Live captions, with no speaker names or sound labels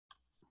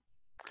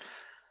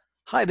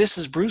Hi, this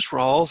is Bruce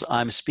Rawles.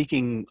 I'm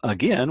speaking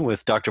again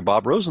with Dr.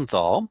 Bob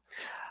Rosenthal,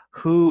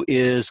 who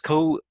is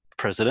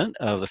co-president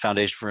of the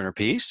Foundation for Inner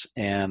Peace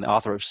and the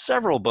author of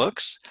several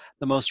books,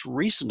 the most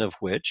recent of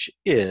which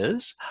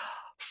is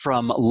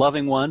From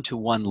Loving One to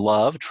One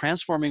Love,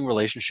 Transforming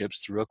Relationships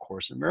Through A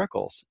Course in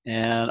Miracles.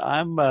 And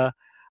I'm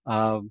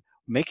uh,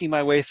 making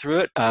my way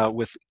through it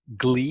with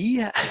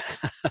glee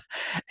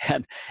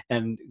and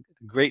and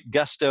great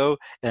gusto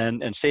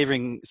and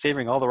savoring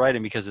all the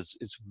writing because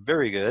it's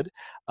very good.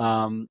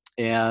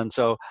 And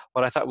so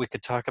what I thought we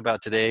could talk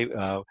about today,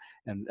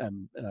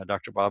 and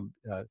Dr. Bob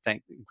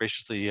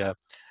graciously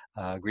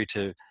agreed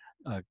to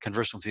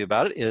converse with me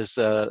about it, is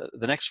the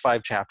next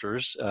 5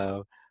 chapters,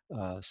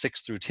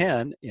 6 through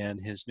 10 in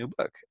his new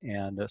book.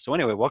 And so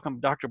anyway, welcome,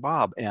 Dr.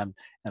 Bob. And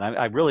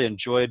I really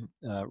enjoyed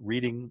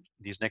reading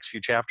these next few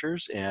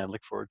chapters and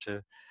look forward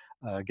to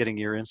getting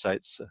your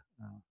insights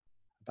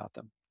about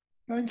them.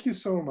 Thank you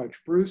so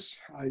much, Bruce.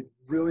 I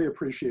really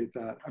appreciate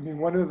that. I mean,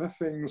 one of the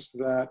things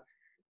that,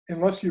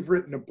 unless you've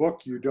written a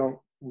book, you don't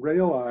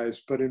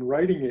realize, but in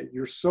writing it,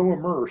 you're so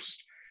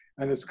immersed.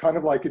 And it's kind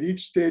of like at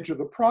each stage of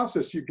the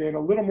process, you gain a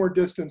little more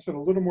distance and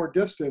a little more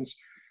distance.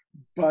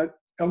 But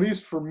at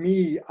least for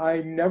me,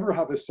 I never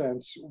have a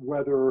sense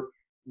whether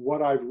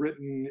what I've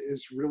written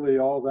is really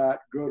all that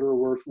good or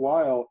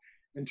worthwhile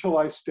until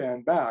I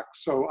stand back.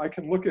 So I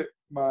can look at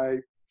my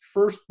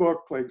first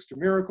book, Plagues to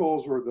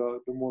Miracles, or the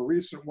more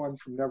recent one,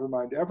 From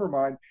Nevermind to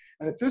Evermind.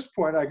 And at this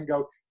point, I can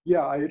go,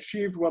 yeah, I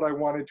achieved what I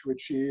wanted to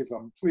achieve.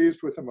 I'm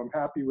pleased with them. I'm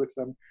happy with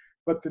them.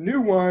 But the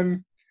new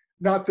one,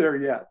 not there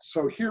yet.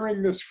 So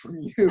hearing this from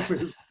you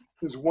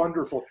is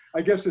wonderful.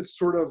 I guess it's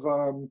sort of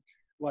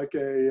like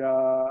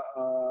a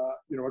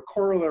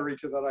corollary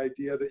to that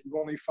idea that you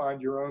only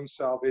find your own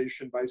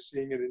salvation by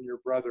seeing it in your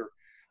brother.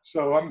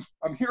 So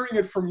I'm hearing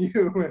it from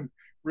you and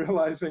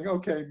realizing,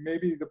 okay,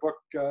 maybe the book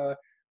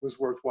was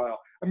worthwhile.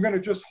 I'm going to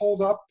just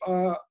hold up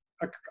a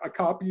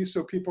copy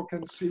so people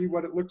can see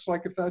what it looks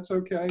like, if that's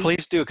okay.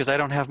 Please do, because I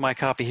don't have my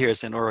copy here.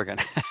 It's in Oregon.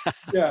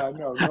 Yeah,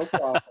 no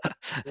problem.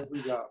 There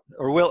we go.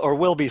 Or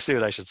will be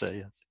soon, I should say.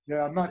 Yeah.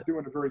 Yeah, I'm not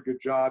doing a very good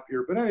job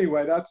here, but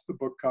anyway, that's the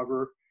book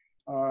cover.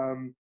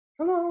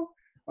 Hello,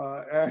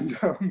 and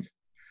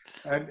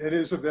it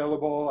is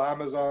available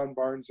Amazon,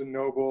 Barnes and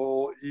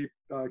Noble,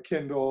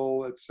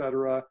 Kindle,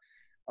 etc.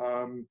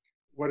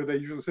 What do they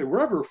usually say?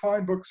 Wherever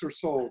fine books are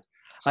sold.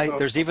 So,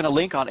 There's even a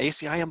link on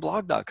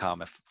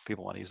acimblog.com if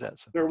people want to use that.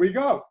 So. There we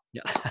go.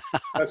 Yeah.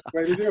 That's the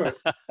way to do it.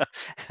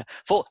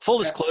 Full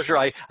disclosure,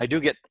 I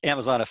do get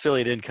Amazon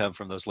affiliate income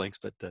from those links,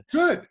 but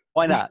good.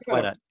 Why not?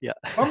 Why not? Yeah.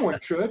 Someone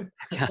should.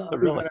 Yeah,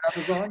 really.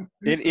 Amazon.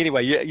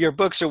 Anyway, your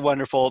books are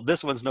wonderful.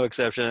 This one's no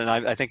exception, and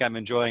I think I'm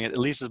enjoying it at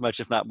least as much,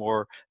 if not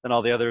more, than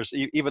all the others.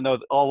 Even though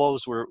all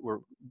those were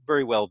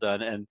very well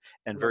done and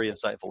very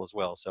insightful as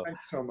well. So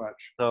thanks so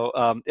much. So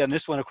and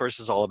this one, of course,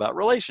 is all about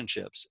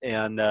relationships.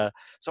 And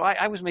so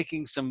I was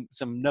making some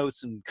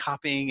notes and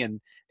copying and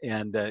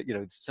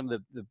some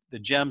of the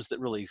gems that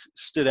really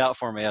stood out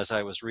for me as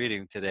I was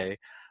reading today.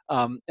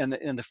 And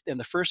in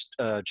the first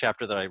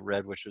chapter that I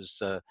read, which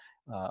was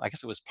I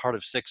guess it was part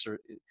of 6 or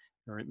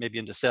maybe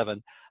into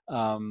 7,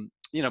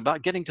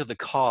 about getting to the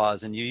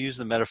cause, and you use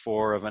the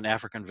metaphor of an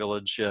African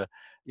village,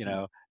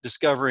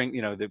 discovering,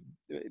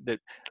 that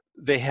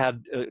they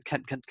had a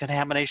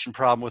contamination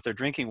problem with their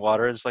drinking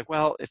water. And it's like,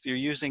 well, if you're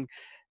using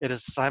it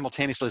as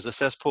simultaneously as a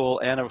cesspool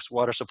and a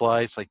water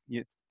supply, it's like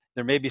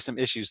there may be some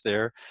issues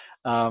there.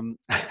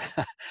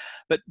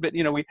 But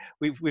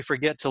we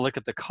forget to look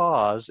at the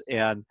cause,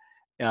 and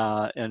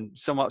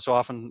so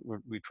often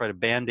we try to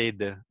band-aid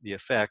the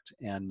effect.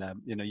 And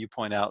you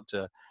point out,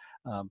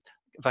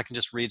 if I can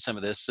just read some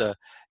of this,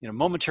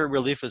 momentary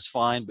relief is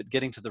fine, but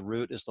getting to the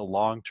root is the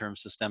long-term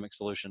systemic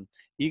solution.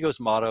 Ego's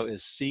motto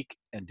is seek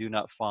and do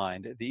not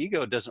find. The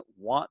ego doesn't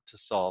want to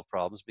solve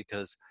problems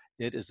because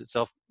it is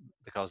itself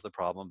the cause of the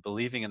problem.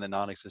 Believing in the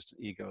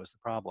non-existent ego is the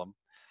problem.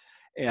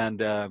 And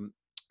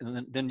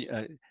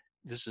then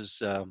this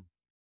is an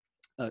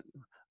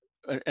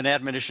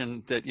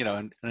admonition that,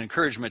 an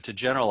encouragement to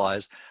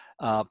generalize.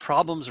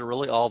 Problems are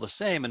really all the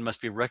same and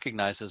must be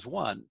recognized as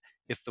one,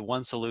 if the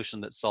one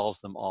solution that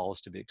solves them all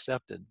is to be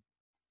accepted.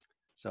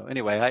 So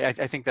anyway,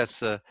 I think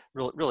that's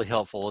really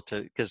helpful,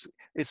 because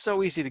it's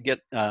so easy to get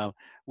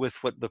with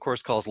what the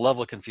Course calls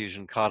level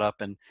confusion, caught up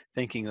in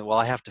thinking that, well,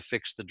 I have to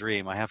fix the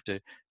dream. I have to,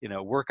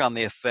 work on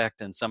the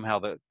effect, and somehow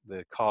the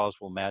cause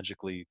will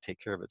magically take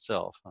care of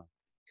itself. Huh?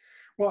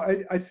 Well,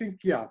 I think,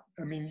 yeah,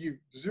 I mean, you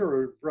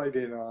zeroed right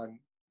in on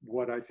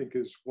what I think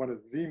is one of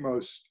the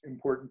most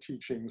important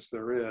teachings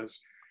there is.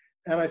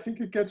 And I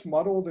think it gets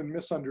muddled and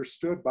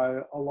misunderstood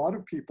by a lot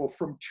of people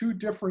from 2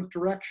 different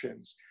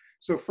directions.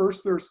 So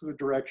first, there's the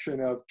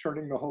direction of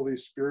turning the Holy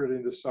Spirit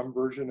into some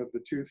version of the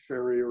tooth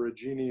fairy or a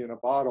genie in a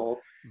bottle.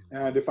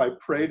 And if I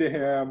pray to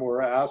him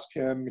or ask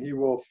him, he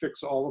will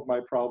fix all of my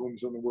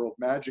problems in the world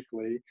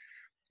magically,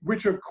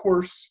 which of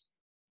course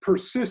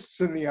persists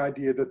in the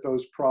idea that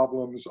those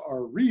problems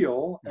are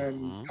real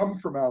and come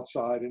from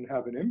outside and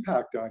have an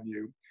impact on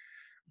you.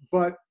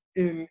 But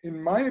in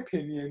my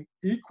opinion,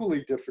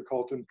 equally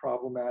difficult and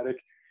problematic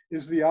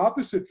is the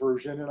opposite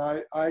version.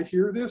 And I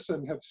hear this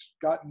and have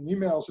gotten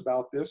emails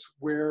about this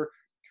where,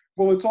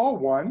 well, it's all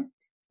one,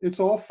 it's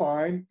all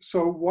fine.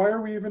 So why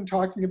are we even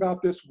talking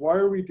about this? Why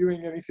are we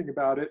doing anything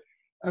about it?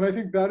 And I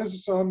think that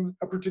is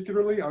a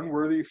particularly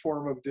unworthy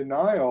form of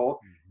denial,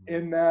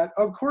 in that,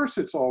 of course,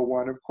 it's all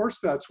one. Of course,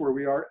 that's where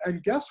we are.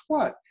 And guess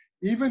what?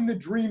 Even the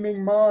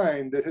dreaming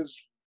mind that has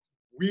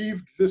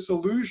weaved this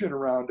illusion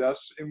around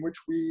us in which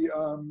we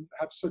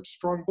have such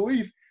strong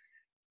belief,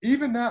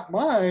 even that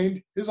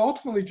mind is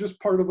ultimately just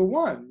part of the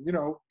one. You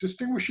know,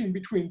 distinguishing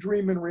between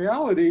dream and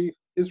reality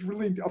is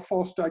really a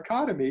false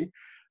dichotomy.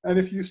 And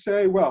if you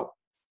say, well,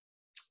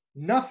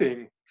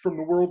 nothing from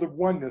the world of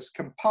oneness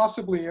can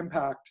possibly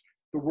impact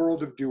the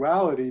world of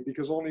duality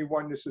because only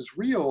oneness is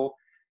real,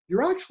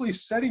 you're actually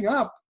setting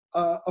up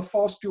a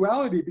false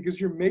duality,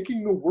 because you're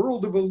making the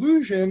world of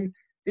illusion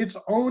its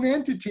own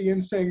entity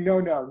and saying, no,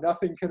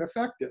 nothing can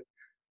affect it.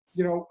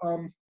 You know,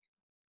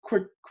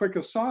 quick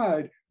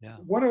aside, Yeah.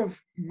 one of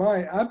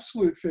my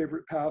absolute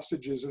favorite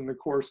passages in the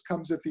course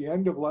comes at the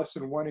end of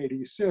lesson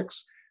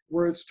 186,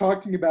 where it's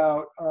talking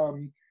about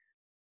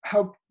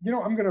how, you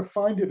know, I'm going to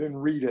find it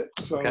and read it.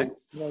 So, Okay.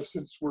 you know,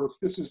 since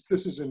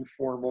this is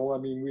informal, I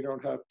mean, we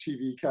don't have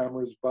TV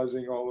cameras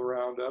buzzing all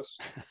around us,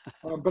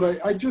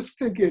 but I just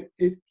think it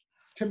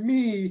to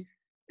me,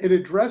 it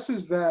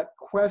addresses that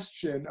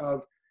question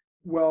of,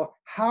 well,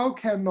 how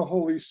can the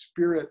Holy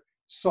Spirit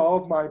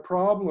solve my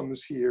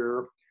problems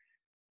here?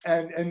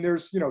 And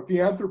there's, you know, the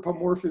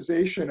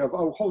anthropomorphization of,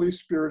 oh, Holy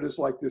Spirit is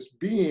like this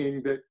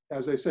being that,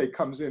 as I say,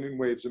 comes in and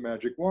waves a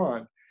magic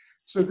wand.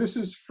 So this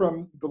is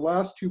from the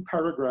last two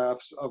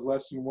paragraphs of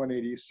lesson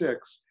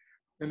 186.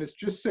 And it's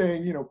just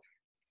saying, you know,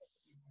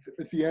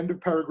 at the end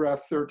of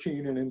paragraph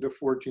 13 and into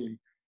 14,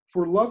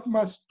 for love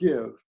must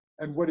give,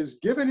 and what is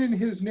given in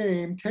his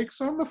name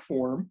takes on the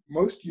form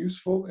most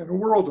useful in a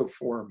world of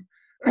form.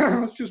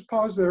 Let's just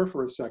pause there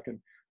for a second.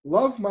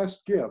 Love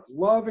must give.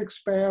 Love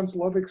expands,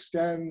 love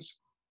extends.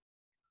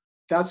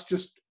 That's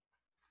just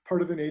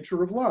part of the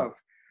nature of love.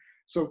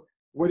 So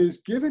what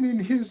is given in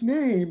his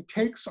name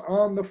takes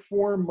on the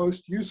form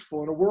most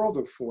useful in a world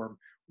of form.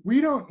 We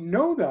don't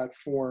know that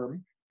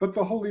form, but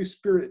the Holy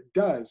Spirit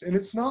does. And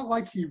it's not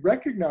like he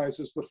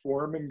recognizes the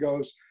form and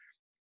goes,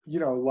 you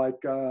know, like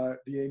the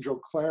angel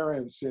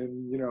Clarence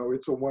in, you know,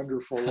 It's a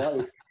Wonderful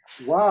Life.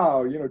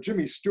 Wow, you know,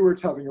 Jimmy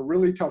Stewart's having a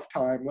really tough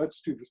time.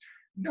 Let's do this.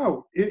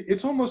 No,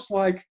 it's almost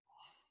like,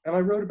 and I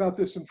wrote about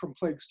this in From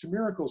Plagues to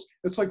Miracles,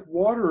 it's like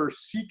water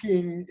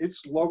seeking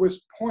its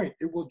lowest point.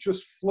 It will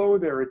just flow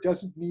there. It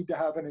doesn't need to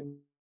have an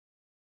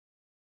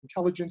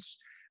intelligence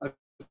as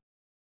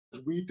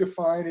we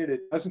define it.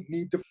 It doesn't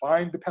need to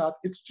find the path.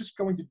 It's just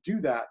going to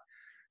do that.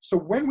 So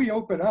when we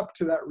open up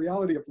to that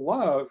reality of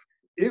love,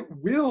 it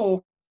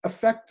will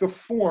affect the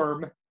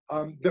form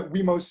that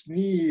we most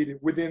need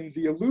within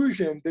the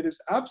illusion that is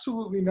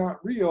absolutely not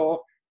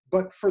real,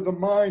 but for the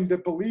mind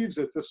that believes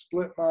it, the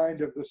split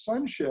mind of the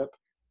sonship,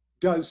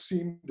 does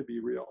seem to be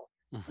real.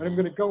 And I'm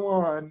going to go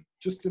on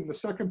just in the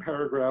second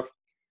paragraph.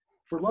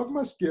 For love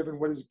must give, and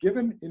what is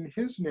given in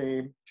his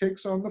name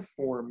takes on the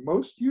form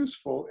most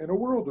useful in a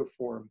world of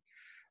form.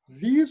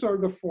 These are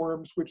the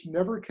forms which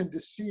never can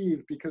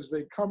deceive because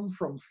they come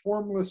from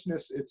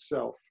formlessness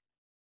itself.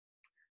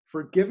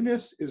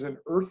 Forgiveness is an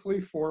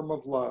earthly form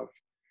of love,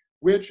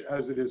 which,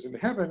 as it is in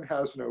heaven,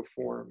 has no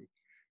form.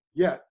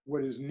 Yet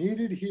what is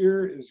needed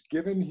here is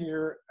given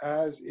here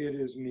as it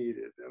is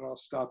needed. And I'll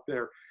stop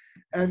there.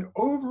 And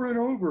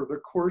over, the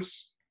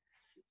Course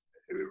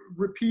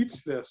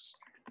repeats this.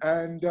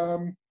 And,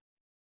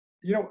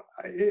 you know,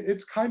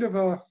 it's kind of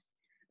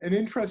an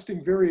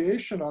interesting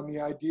variation on the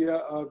idea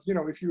of, you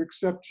know, if you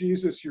accept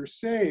Jesus, you're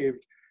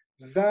saved.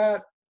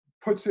 That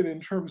puts it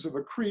in terms of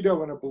a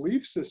credo and a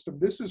belief system.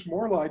 This is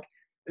more like,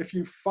 if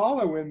you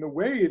follow in the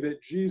way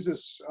that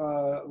Jesus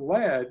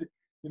led,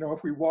 you know,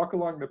 if we walk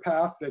along the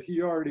path that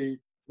he already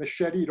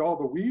macheted all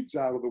the weeds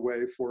out of the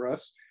way for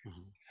us,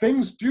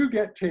 things do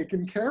get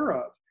taken care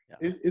of.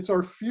 Yeah. It's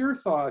our fear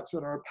thoughts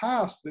and our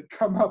past that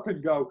come up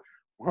and go,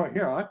 well,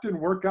 yeah, that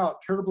didn't work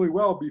out terribly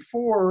well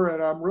before,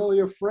 and I'm really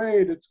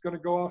afraid it's going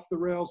to go off the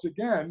rails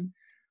again.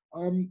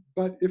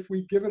 But if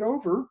we give it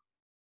over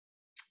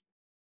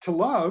to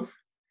love,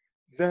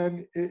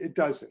 then it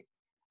doesn't.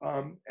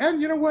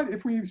 And you know what?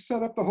 If we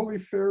set up the Holy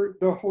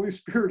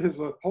Spirit as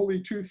a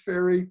holy tooth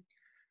fairy,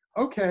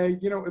 okay,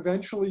 you know,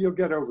 eventually you'll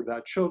get over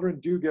that. Children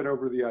do get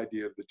over the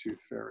idea of the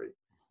tooth fairy.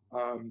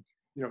 You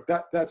know,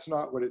 that's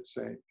not what it's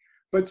saying.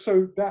 But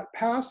so that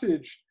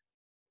passage,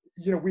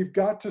 you know, we've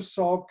got to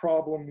solve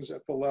problems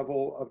at the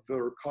level of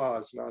their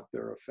cause, not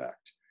their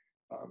effect.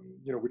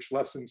 You know, which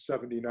lessons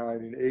 79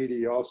 and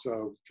 80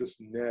 also just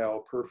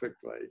nail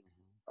perfectly.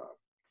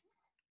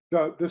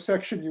 The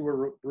section you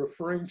were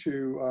referring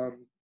to,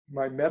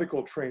 my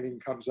medical training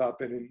comes up,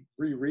 and in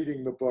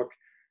rereading the book,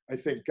 I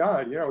think,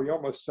 God, you know, he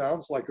almost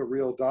sounds like a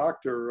real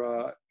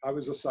doctor. I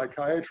was a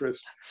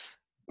psychiatrist,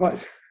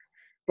 but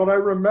I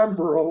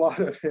remember a lot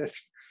of it.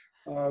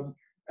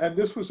 And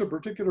this was a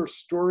particular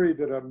story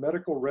that a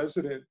medical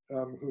resident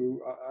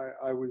who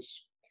I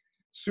was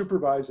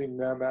supervising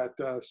them at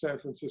San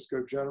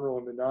Francisco General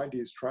in the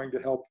 90s, trying to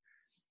help,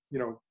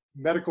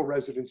 medical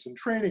residents in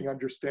training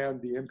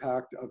understand the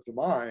impact of the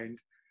mind.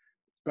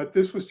 But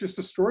this was just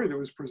a story that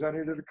was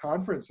presented at a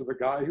conference of a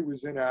guy who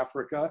was in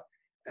Africa,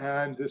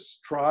 and this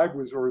tribe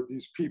or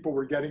these people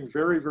were getting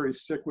very, very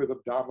sick with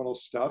abdominal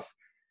stuff.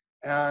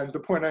 And the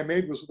point I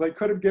made was they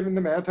could have given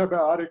them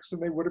antibiotics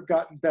and they would have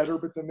gotten better,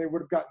 but then they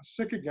would have gotten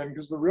sick again,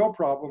 because the real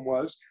problem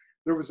was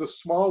there was a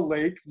small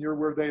lake near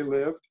where they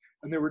lived,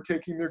 and they were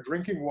taking their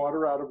drinking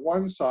water out of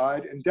one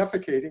side and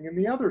defecating in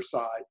the other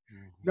side,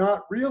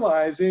 not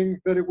realizing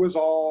that it was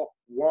all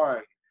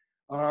one.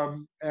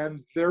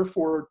 And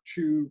therefore,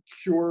 to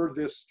cure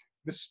this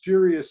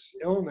mysterious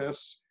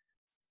illness,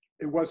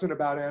 it wasn't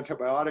about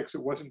antibiotics,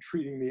 it wasn't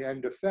treating the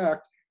end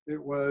effect,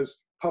 it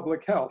was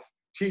public health,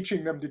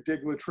 teaching them to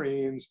dig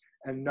latrines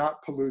and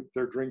not pollute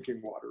their drinking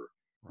water.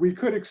 We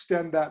could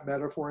extend that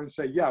metaphor and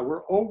say, yeah,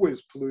 we're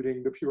always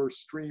polluting the pure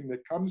stream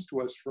that comes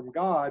to us from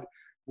God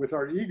with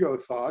our ego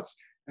thoughts.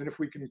 And if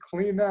we can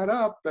clean that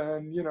up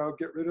and,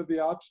 get rid of the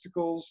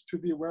obstacles to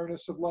the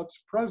awareness of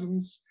love's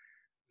presence,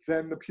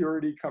 then the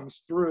purity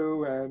comes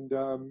through, and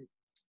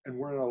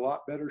we're in a lot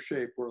better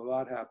shape. We're a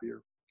lot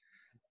happier.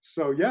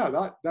 So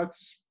yeah,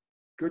 that's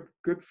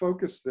good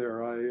focus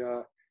there.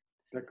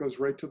 That goes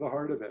right to the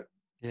heart of it.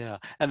 Yeah,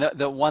 and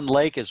the one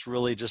lake is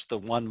really just the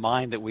one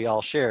mind that we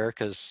all share,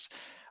 because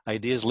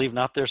ideas leave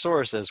not their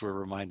source, as we're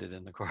reminded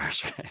in the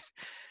Course, right?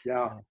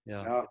 Yeah.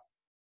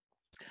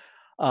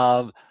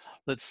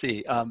 Let's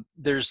see.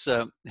 Here's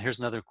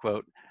another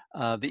quote.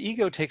 The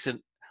ego takes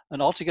an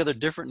altogether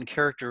different and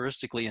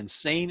characteristically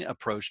insane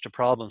approach to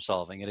problem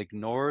solving. It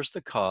ignores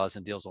the cause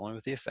and deals only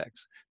with the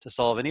effects. To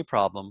solve any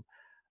problem,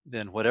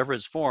 then whatever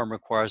its form,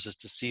 requires us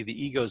to see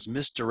the ego's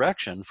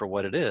misdirection for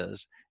what it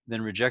is,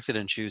 then reject it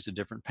and choose a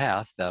different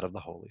path, that of the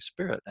Holy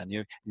Spirit. And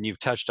you've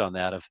touched on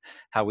that, of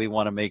how we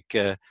want to make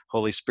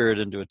Holy Spirit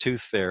into a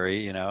tooth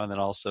fairy, and then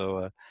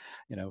also,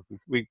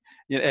 we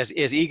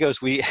as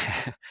egos, we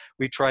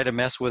we try to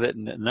mess with it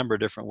in a number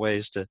of different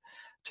ways to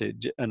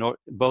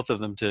both of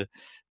them to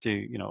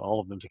all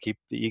of them to keep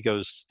the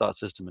ego's thought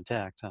system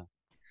intact, huh?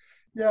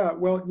 Yeah,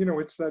 well,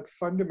 it's that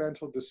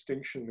fundamental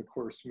distinction the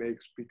Course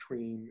makes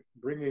between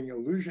bringing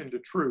illusion to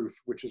truth,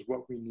 which is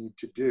what we need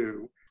to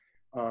do,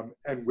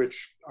 and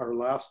which our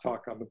last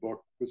talk on the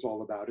book was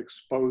all about,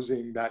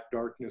 exposing that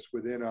darkness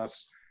within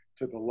us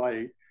to the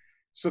light.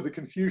 So the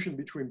confusion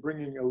between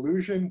bringing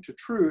illusion to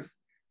truth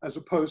as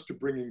opposed to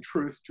bringing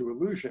truth to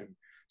illusion.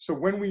 So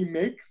when we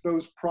make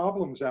those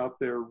problems out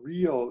there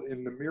real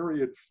in the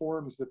myriad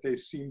forms that they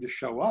seem to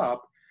show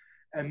up,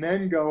 and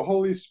then go,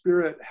 Holy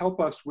Spirit,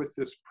 help us with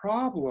this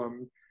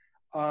problem,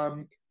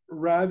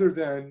 rather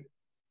than,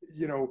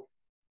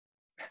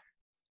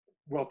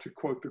 well, to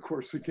quote the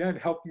Course again,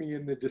 help me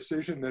in the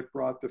decision that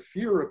brought the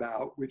fear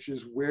about, which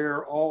is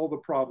where all the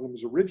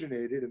problems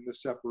originated, in the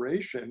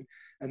separation,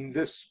 and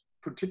this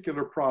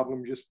particular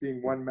problem just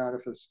being one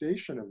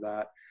manifestation of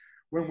that.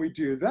 When we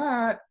do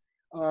that,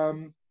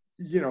 one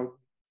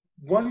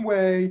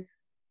way,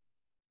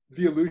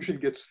 the illusion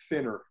gets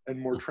thinner and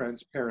more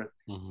transparent.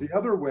 The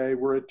other way,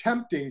 we're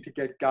attempting to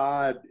get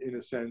God, in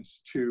a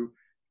sense, to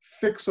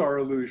fix our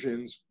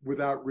illusions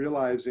without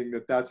realizing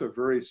that that's a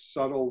very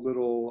subtle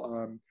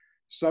little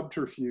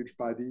subterfuge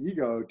by the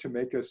ego to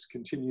make us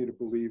continue to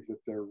believe that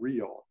they're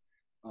real.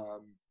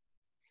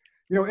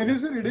 And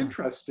isn't it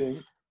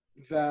interesting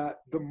that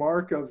the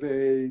mark of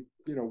a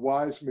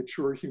wise,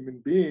 mature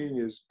human being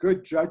is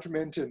good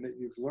judgment, and that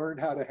you've learned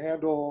how to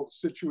handle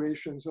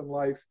situations in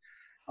life?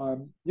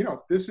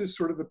 This is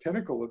sort of the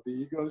pinnacle of the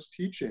ego's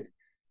teaching.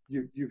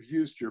 You've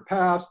used your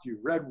past,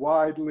 you've read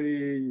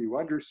widely, you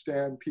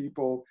understand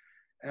people,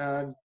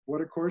 and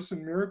what A Course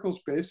in Miracles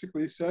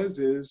basically says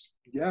is,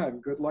 yeah,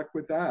 and good luck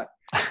with that.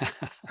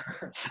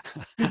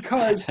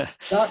 Because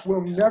that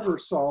will never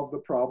solve the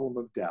problem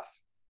of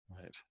death.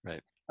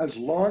 Right. As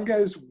long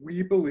as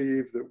we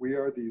believe that we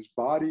are these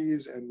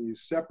bodies and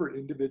these separate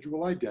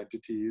individual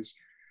identities.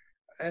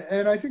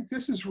 And I think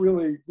this is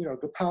really,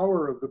 the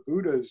power of the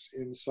Buddha's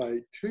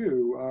insight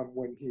too,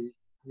 when he,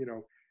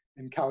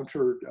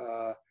 encountered,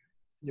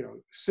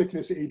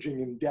 sickness,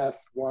 aging, and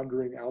death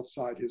wandering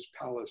outside his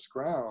palace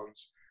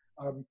grounds.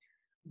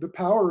 The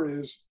power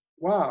is,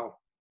 wow,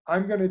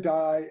 I'm going to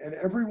die, and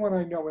everyone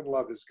I know and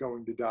love is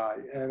going to die.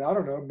 And I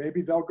don't know,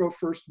 maybe they'll go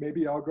first,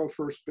 maybe I'll go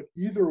first. But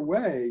either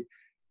way,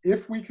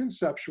 if we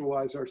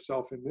conceptualize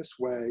ourselves in this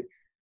way,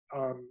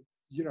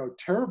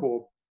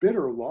 terrible,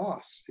 bitter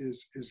loss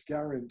is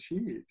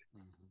guaranteed.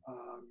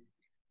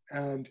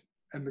 And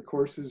the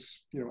Course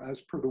is,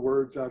 as per the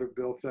words out of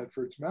Bill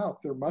Thetford's mouth,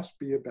 there must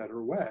be a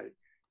better way.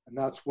 And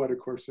that's what A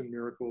Course in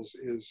Miracles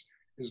is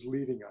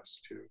leading us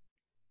to.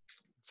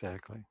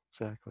 Exactly.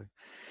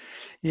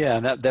 Yeah,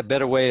 and that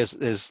better way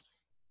is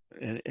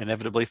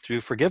inevitably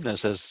through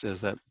forgiveness, as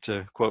that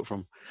quote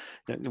from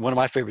one of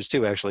my favorites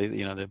too, actually.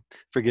 The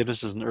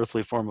forgiveness is an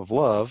earthly form of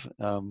love,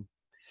 and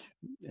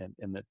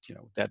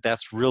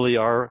that's really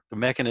the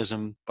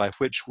mechanism by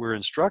which we're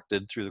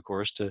instructed through the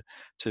Course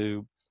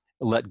to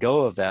let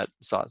go of that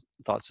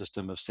thought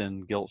system of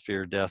sin, guilt,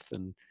 fear, death,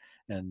 and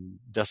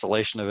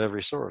desolation of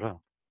every sort. Huh?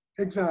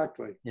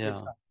 Exactly, Yeah.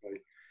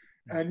 exactly.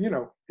 And,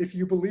 if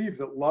you believe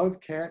that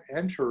love can't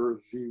enter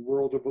the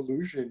world of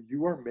illusion,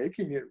 you are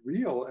making it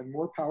real and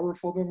more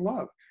powerful than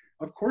love.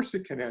 Of course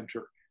it can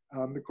enter.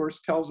 The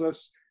Course tells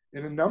us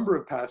in a number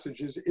of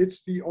passages,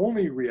 it's the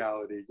only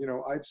reality.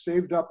 I've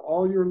saved up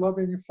all your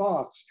loving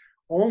thoughts.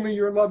 Only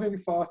your loving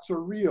thoughts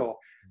are real.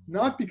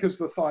 Not because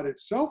the thought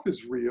itself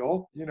is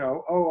real,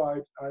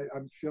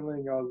 I'm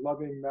feeling a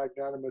loving,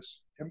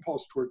 magnanimous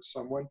impulse towards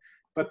someone,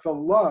 but the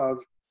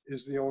love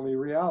is the only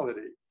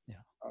reality. Yeah.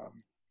 Um,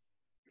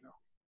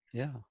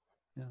 Yeah.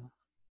 Yeah.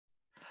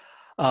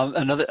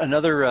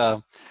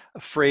 Another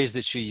phrase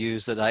that you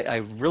use that I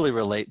really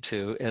relate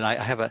to, and I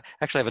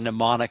actually have a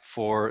mnemonic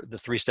for the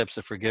 3 steps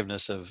of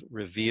forgiveness of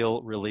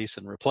reveal, release,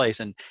 and replace.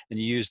 And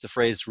you use the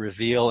phrase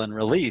reveal and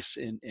release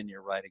in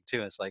your writing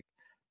too. It's like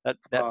that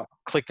uh,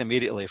 clicked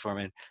immediately for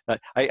me.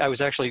 I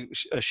was actually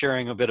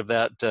sharing a bit of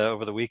that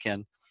over the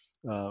weekend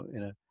in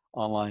an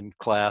online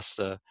class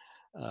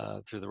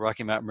through the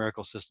Rocky Mountain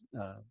Miracle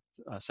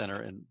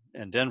Center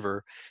in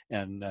Denver,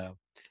 and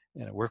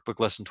workbook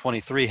lesson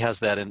 23 has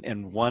that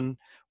in one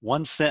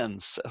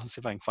sentence. Let's see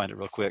if I can find it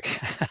real quick.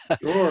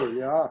 sure,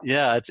 yeah.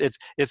 Yeah, it's.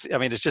 I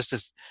mean, it's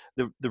just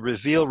the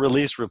reveal,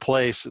 release,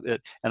 replace.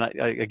 And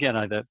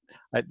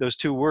those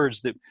 2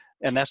 words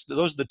and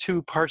those are the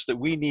 2 parts that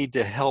we need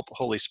to help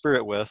Holy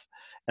Spirit with,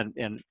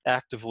 and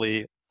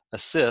actively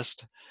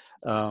assist.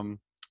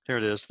 Here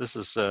it is. This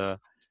is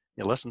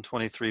lesson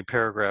 23,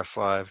 paragraph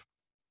 5.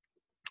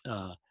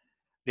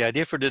 The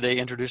idea for today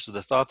introduces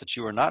the thought that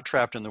you are not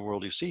trapped in the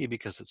world you see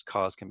because its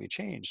cause can be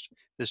changed.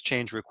 This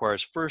change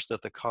requires first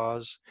that the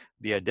cause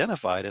be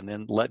identified and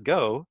then let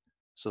go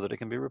so that it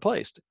can be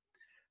replaced.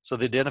 So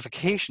the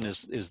identification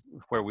is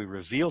where we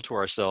reveal to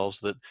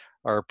ourselves that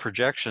our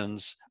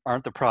projections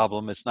aren't the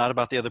problem. It's not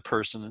about the other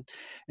person.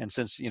 And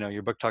since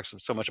your book talks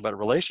so much about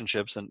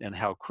relationships and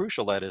how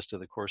crucial that is to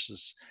the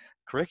course's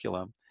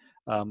curriculum,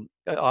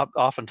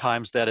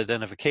 oftentimes that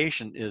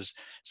identification is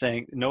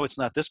saying, no, it's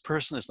not this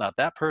person, it's not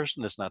that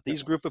person, it's not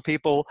these group of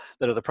people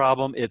that are the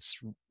problem.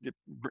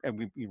 And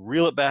we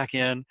reel it back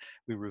in.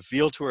 We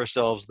reveal to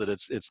ourselves that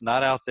it's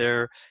not out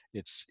there.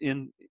 It's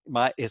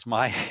my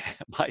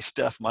my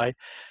stuff, my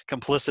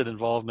complicit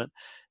involvement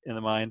in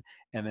the mind,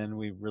 and then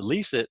we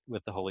release it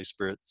with the Holy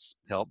Spirit's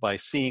help by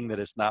seeing that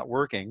it's not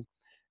working,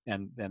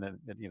 and then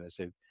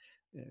say,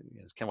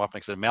 as Ken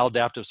Wapnick said, a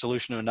maladaptive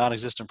solution to a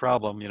non-existent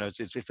problem.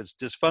 If it's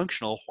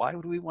dysfunctional, why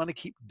would we want to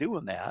keep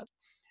doing that?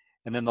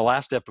 And then the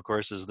last step, of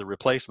course, is the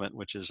replacement,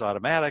 which is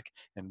automatic,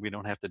 and we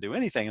don't have to do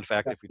anything. In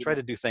fact, if we try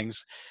to do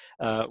things,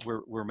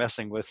 we're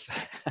messing with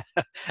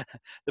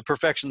the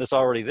perfection that's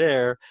already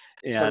there.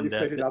 Sorry, you And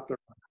faded out there.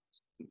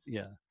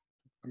 yeah.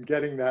 I'm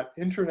getting that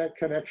internet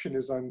connection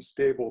is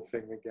unstable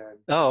thing again.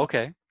 Oh,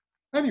 okay.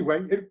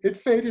 Anyway, it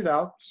faded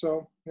out.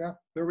 So yeah,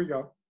 there we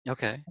go.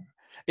 Okay.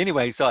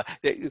 Anyway, so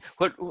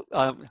what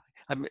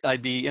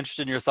I'd be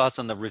interested in your thoughts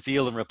on the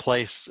reveal and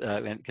replace,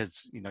 and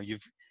because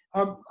you've.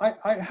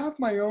 I have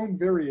my own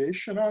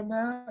variation on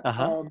that,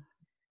 Uh-huh.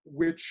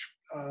 which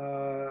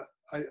I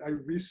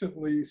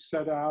recently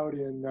set out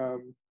in a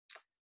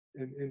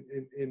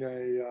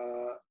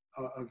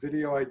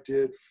video I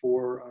did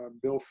for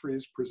Bill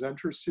Free's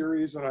presenter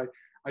series, and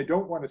I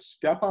don't want to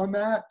step on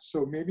that,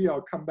 so maybe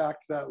I'll come back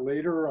to that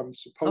later. I'm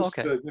supposed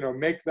Okay. to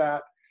make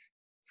that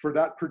for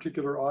that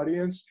particular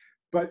audience.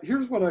 But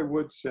here's what I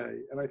would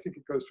say, and I think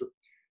it goes to,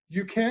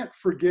 you can't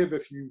forgive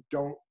if you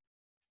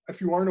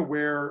aren't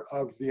aware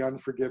of the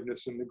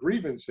unforgiveness and the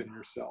grievance in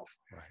yourself.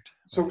 Right.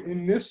 So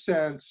in this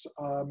sense,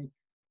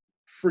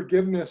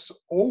 forgiveness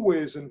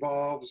always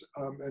involves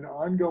an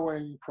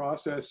ongoing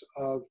process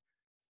of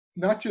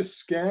not just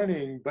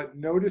scanning, but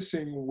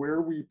noticing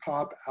where we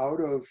pop out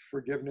of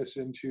forgiveness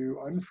into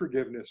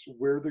unforgiveness,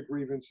 where the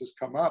grievances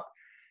come up.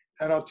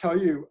 And I'll tell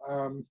you,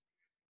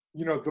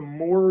 the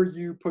more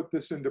you put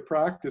this into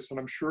practice, and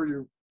I'm sure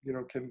you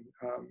can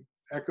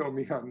echo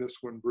me on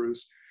this one,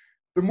 Bruce,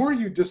 the more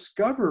you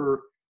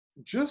discover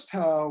just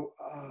how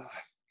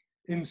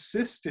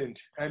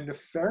insistent and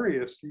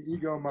nefarious the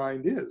ego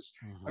mind is.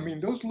 Mm-hmm. I mean,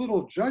 those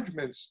little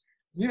judgments,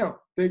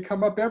 they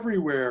come up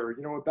everywhere,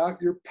 about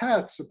your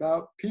pets,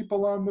 about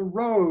people on the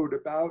road,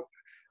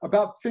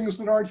 about things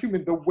that aren't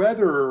human, the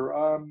weather,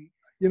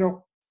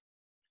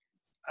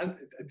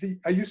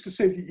 I used to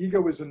say the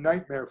ego is a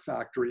nightmare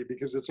factory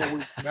because it's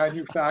always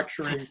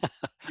manufacturing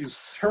these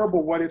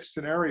terrible what-if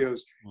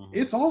scenarios. Mm-hmm.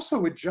 It's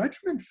also a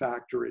judgment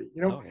factory.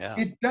 Oh, yeah.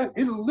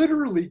 It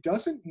literally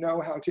doesn't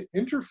know how to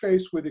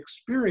interface with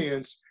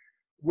experience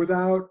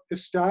without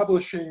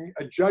establishing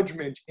a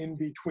judgment in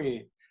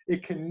between.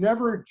 It can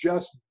never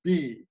just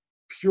be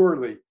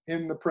purely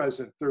in the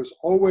present. There's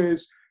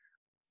always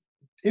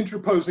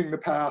interposing the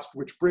past,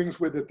 which brings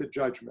with it the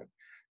judgment.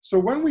 So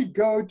when we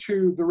go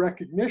to the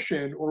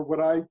recognition, or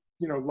what I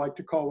like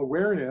to call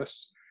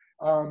awareness,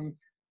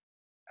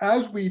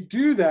 as we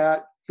do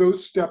that,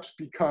 those steps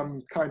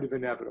become kind of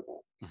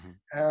inevitable. Mm-hmm.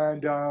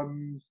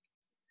 And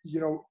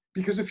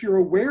Because if you're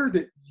aware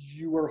that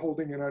you are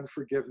holding an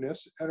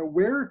unforgiveness and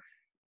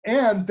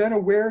then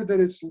aware that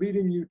it's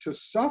leading you to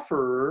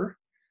suffer,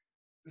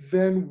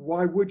 then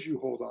why would you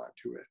hold on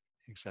to it?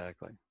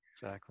 Exactly.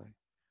 Exactly.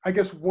 I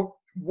guess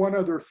one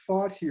other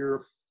thought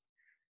here,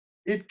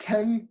 it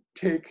can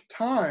take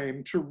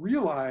time to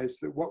realize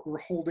that what we're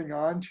holding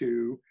on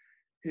to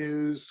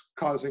is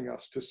causing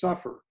us to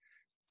suffer.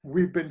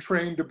 We've been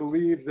trained to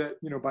believe that,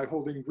 by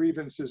holding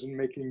grievances and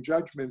making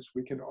judgments,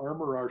 we can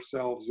armor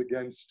ourselves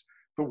against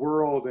the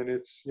world and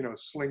its,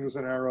 slings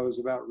and arrows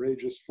of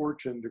outrageous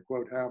fortune, to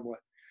quote Hamlet.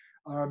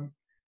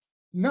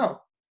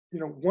 No,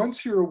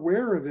 once you're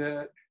aware of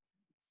it,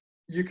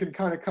 you can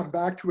kind of come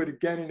back to it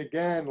again and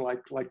again,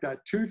 like that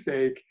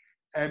toothache.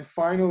 And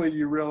finally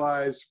you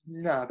realize,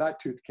 nah, that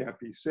tooth can't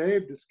be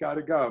saved. It's got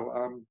to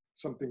go.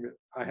 Something that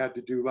I had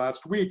to do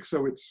last week,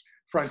 so it's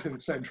front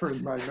and center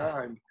in my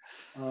mind.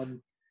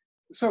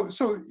 So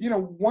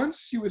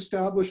once you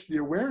establish the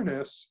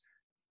awareness,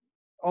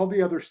 all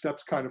the other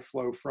steps kind of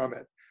flow from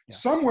it. Yeah.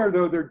 Somewhere,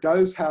 though, there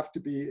does have to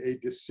be a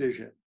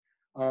decision.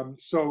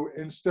 So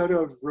instead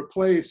of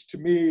replace, to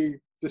me,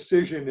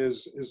 decision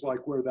is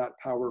like where that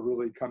power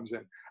really comes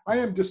in. I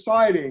am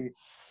deciding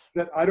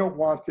that I don't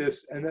want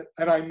this, and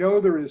I know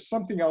there is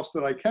something else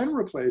that I can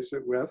replace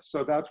it with,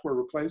 so that's where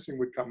replacing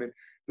would come in.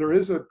 There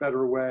is a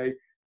better way,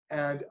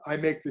 and I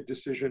make the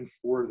decision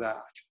for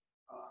that.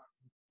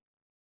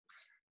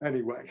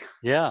 Anyway.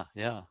 Yeah.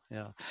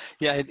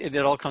 It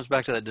all comes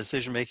back to that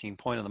decision-making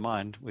point of the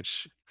mind,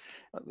 which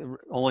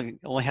only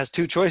has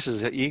two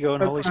choices: ego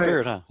and That's Holy right.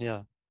 Spirit. Huh?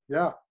 Yeah.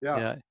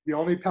 Yeah. The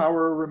only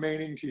power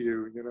remaining to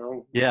you,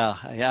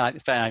 Yeah. In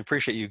fact, I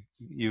appreciate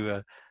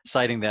you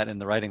citing that in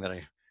the writing that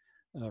I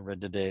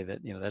read today. That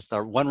that's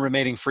the one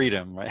remaining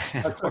freedom, right?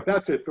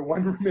 That's it. The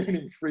one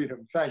remaining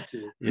freedom. Thank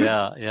you.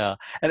 Yeah.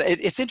 And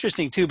it's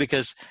interesting too,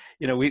 because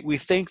we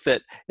think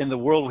that in the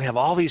world we have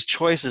all these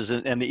choices,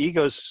 and the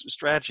ego's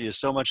strategy is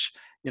so much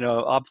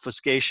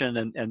obfuscation,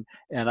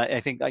 and I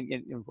think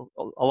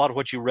a lot of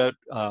what you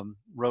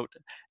wrote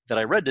that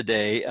I read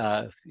today,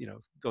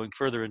 going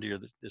further into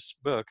this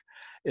book,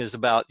 is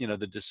about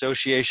the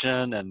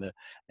dissociation and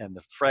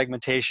the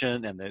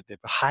fragmentation and the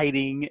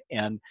hiding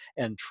and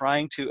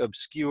trying to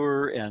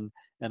obscure and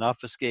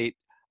obfuscate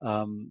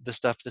the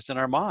stuff that's in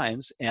our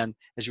minds. And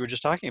as you were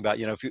just talking about,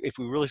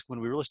 when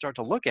we really start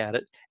to look at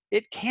it,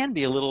 it can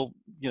be a little,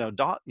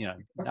 not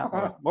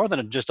more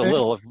than just a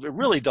little,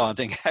 really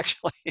daunting,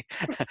 actually,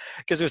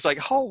 because it's like,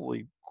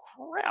 holy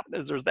crap,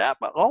 there's that,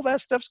 all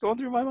that stuff's going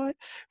through my mind.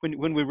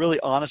 When we really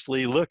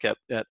honestly look at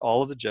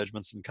all of the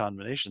judgments and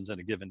condemnations in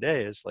a given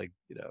day, it's like,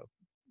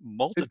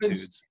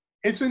 multitudes.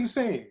 It's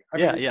insane.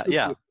 Yeah.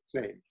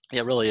 Insane.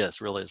 Yeah, it really is.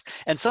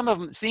 And some of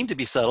them seem to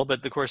be subtle,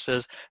 but the course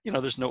says,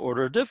 there's no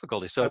order of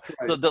difficulty. So,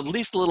 right. the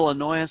least little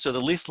annoyance, or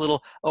the least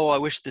little, oh, I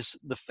wish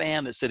the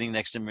fan that's sitting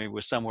next to me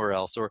was somewhere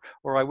else, or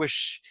I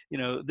wish,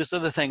 this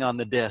other thing on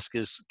the desk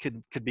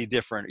could be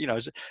different,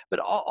 but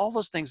all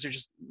those things are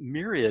just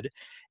myriad.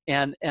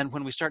 And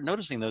when we start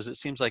noticing those, it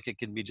seems like it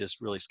can be just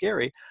really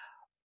scary.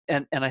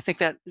 And I think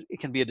that it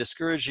can be a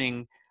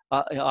discouraging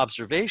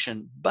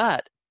observation,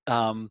 but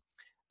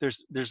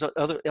there's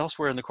other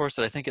elsewhere in the course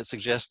that I think it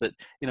suggests that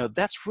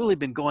that's really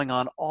been going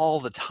on all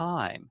the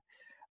time,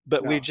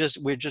 but we're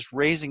just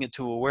raising it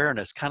to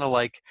awareness, kind of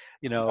like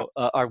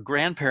our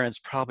grandparents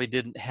probably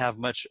didn't have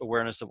much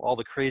awareness of all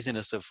the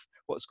craziness of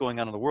what's going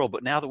on in the world,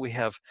 but now that we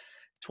have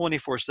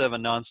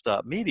 24/7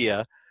 nonstop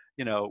media,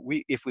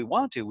 if we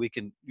want to, we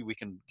can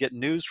get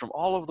news from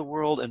all over the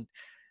world and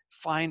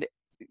find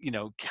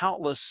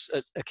countless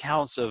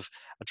accounts of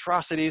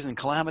atrocities and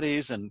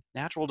calamities and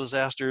natural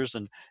disasters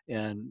and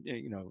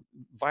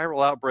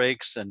viral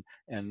outbreaks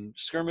and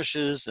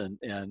skirmishes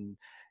and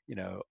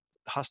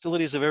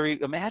hostilities of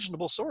every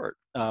imaginable sort.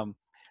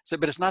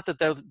 But it's not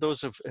that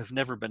those have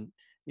never been,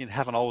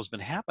 haven't always been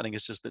happening.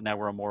 It's just that now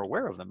we're more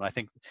aware of them. And I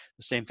think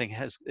the same thing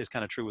is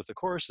kind of true with the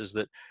Course, is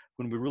that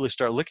when we really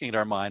start looking at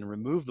our mind and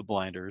remove the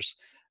blinders,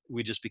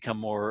 we just become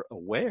more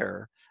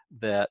aware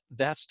that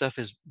stuff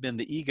has been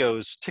the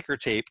ego's ticker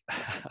tape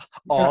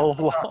all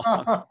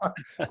along.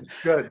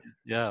 Good.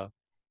 Yeah.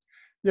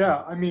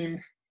 I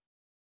mean,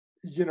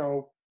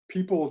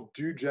 people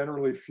do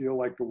generally feel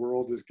like the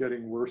world is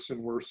getting worse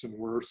and worse and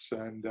worse.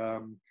 And,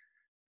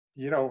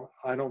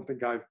 I don't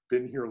think I've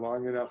been here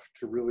long enough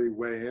to really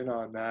weigh in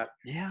on that.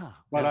 Yeah.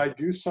 But I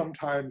do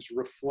sometimes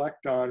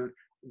reflect on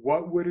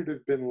what would it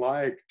have been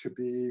like to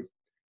be,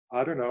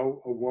 I don't know,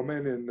 a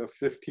woman in the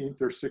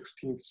 15th or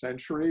 16th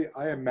century.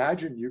 I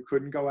imagine you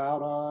couldn't go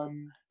out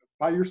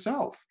by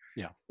yourself.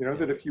 Yeah.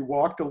 That if you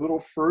walked a little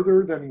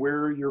further than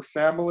where your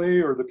family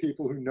or the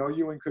people who know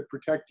you and could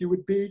protect you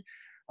would be,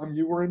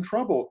 you were in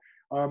trouble.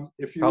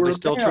 If you probably were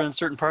still true in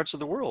certain parts of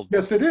the world.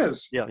 Yes, it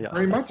is. Yeah.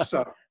 Very much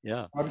so.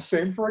 Yeah.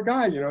 Same for a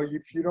guy.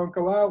 If you don't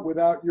go out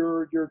without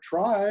your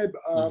tribe,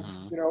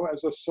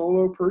 as a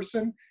solo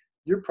person,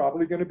 you're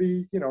probably going to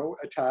be,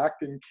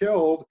 attacked and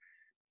killed.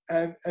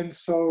 And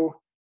so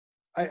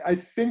I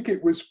think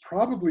it was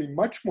probably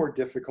much more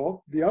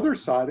difficult. The other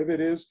side of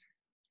it is,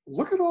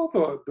 look at all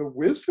the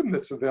wisdom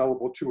that's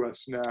available to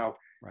us now.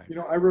 right.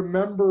 I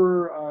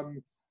remember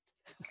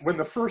when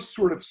the first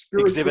sort of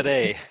spiritual, Exhibit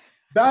A.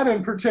 that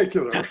in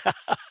particular,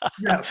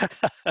 yes,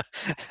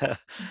 yes,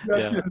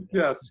 Yeah. yes,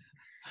 yes.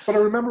 But I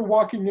remember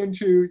walking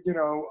into,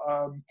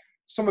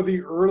 some of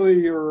the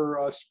earlier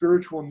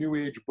spiritual New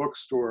Age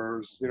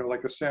bookstores,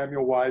 like a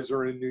Samuel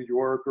Weiser in New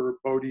York or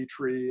Bodhi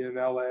Tree in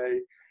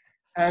LA,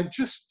 and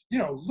just,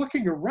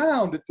 looking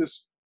around at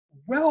this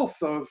wealth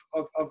of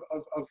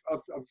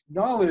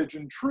knowledge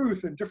and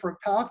truth and different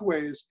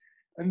pathways,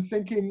 and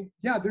thinking,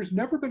 yeah, there's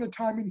never been a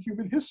time in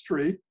human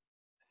history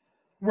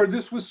where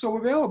this was so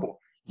available.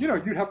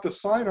 You'd have to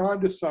sign on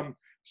to some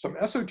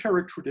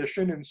esoteric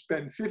tradition and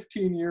spend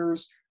 15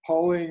 years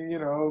hauling,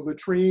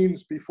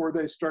 latrines before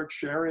they start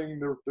sharing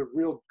the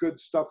real good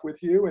stuff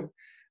with you.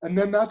 And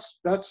then that's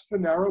the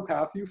narrow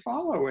path you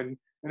follow. And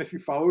if you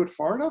follow it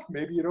far enough,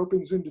 maybe it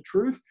opens into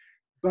truth.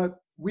 But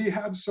we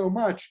have so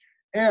much.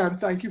 And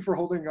thank you for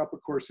holding up A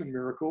Course in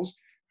Miracles,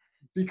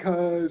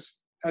 because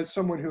as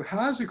someone who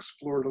has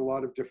explored a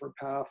lot of different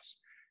paths,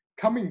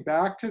 coming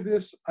back to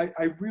this,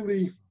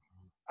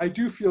 I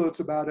do feel it's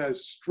about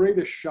as straight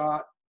a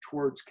shot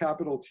towards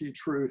capital T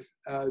truth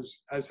as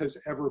has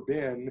ever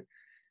been.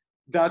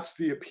 That's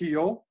the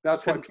appeal.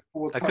 That's why people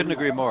will I tell couldn't you,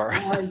 agree more.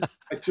 I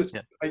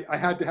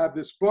had to have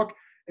this book.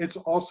 It's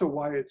also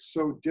why it's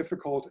so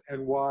difficult,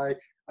 and why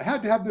I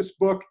had to have this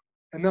book,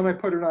 and then I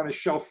put it on a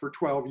shelf for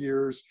 12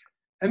 years.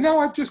 And now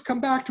I've just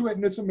come back to it,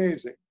 and it's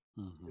amazing.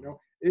 Mm-hmm.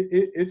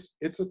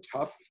 It's a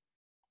tough,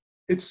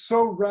 it's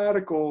so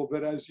radical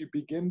that as you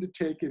begin to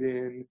take it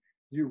in,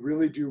 you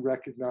really do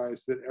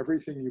recognize that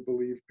everything you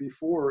believed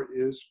before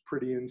is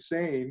pretty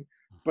insane,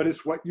 but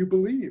it's what you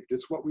believed.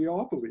 It's what we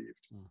all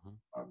believed.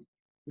 Mm-hmm.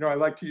 I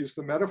like to use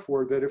the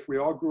metaphor that if we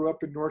all grew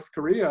up in North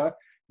Korea,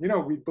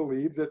 we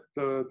believe that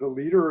the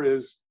leader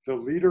is the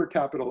leader,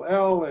 capital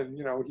L, and,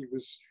 he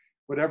was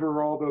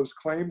whatever all those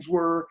claims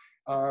were,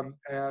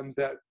 and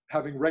that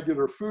having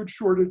regular food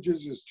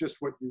shortages is just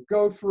what you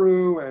go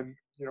through, and,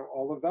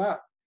 all of that.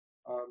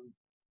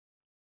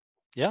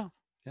 Yeah.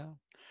 Yeah.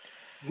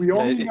 We Yeah.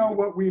 only know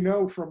what we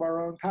know from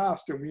our own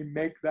past, and we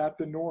make that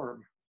the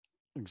norm.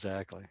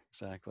 Exactly.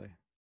 Exactly.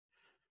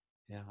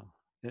 Yeah.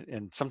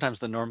 And sometimes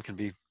the norm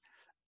can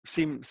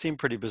seem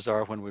pretty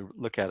bizarre when we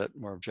look at it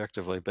more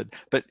objectively.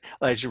 But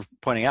as you're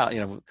pointing out,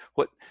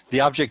 what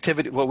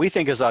we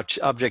think is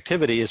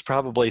objectivity is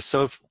probably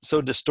so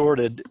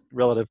distorted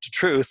relative to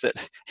truth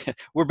that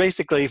we're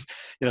basically,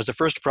 as a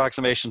first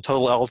approximation,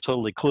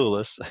 totally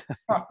clueless.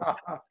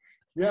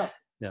 Yeah.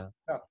 Yeah.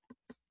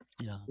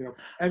 Yeah. Yeah.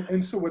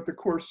 And so what the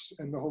Course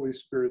and the Holy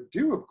Spirit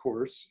do, of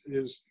course,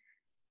 is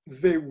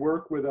they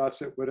work with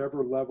us at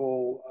whatever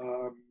level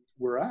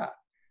we're at.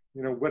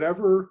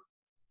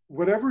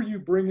 Whatever you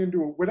bring into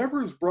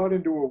whatever is brought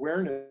into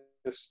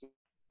awareness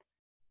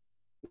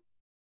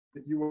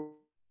that you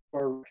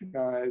are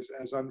recognized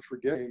as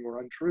unforgiving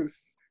or untruth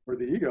or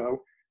the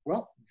ego,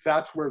 well,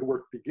 that's where the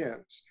work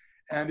begins.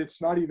 And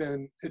it's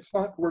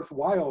not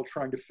worthwhile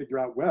trying to figure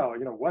out,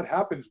 what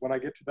happens when I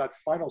get to that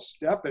final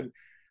step, and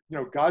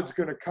God's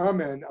going to come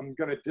and I'm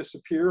going to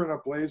disappear in a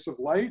blaze of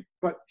light.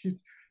 But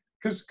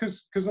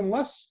because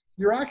unless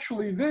you're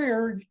actually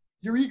there,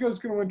 your ego is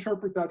going to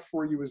interpret that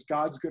for you as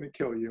God's going to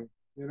kill you,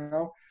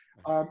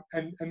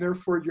 and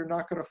therefore you're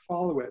not going to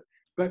follow it.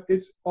 But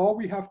it's all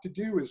we have to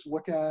do is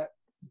look at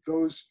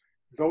those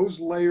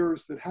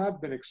layers that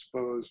have been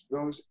exposed,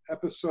 those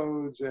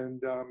episodes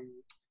and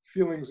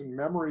feelings and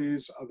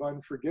memories of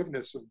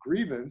unforgiveness, of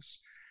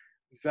grievance,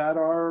 that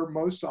are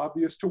most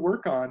obvious to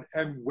work on.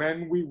 And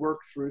when we work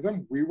through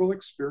them, we will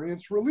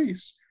experience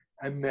release.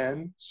 And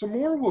then some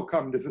more will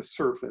come to the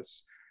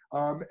surface.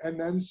 And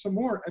then some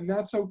more. And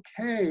that's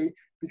okay,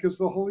 because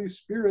the Holy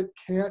Spirit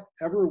can't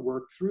ever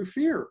work through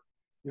fear.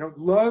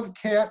 Love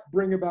can't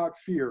bring about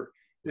fear.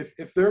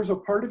 If there's a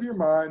part of your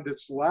mind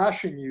that's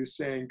lashing you,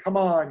 saying, come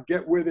on,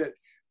 get with it,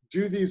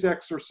 do these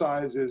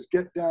exercises,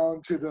 get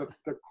down to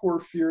the core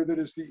fear that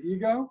is the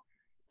ego,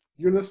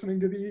 you're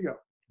listening to the ego.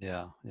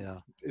 Yeah. Yeah.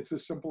 It's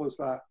as simple as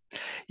that.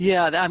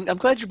 Yeah, I'm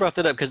glad you brought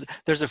that up, because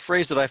there's a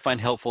phrase that I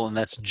find helpful, and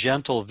that's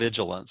gentle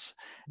vigilance.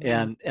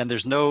 And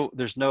there's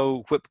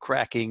no whip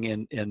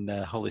cracking in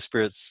Holy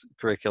Spirit's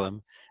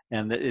curriculum,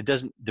 and it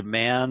doesn't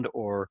demand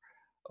or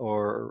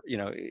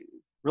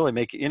really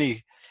make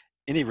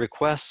any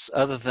requests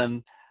other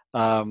than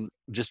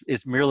just,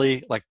 it's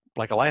merely like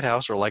a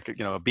lighthouse, or like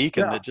a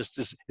beacon that just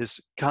is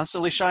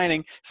constantly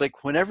shining. It's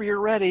like, whenever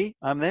you're ready,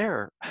 I'm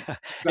there.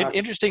 Exactly.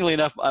 Interestingly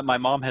enough, my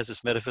mom has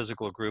this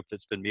metaphysical group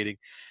that's been meeting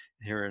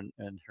here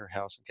in her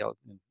house in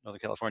Northern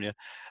California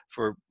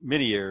for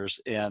many years.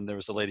 And there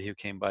was a lady who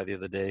came by the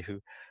other day who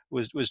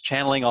was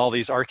channeling all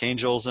these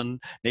archangels and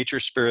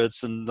nature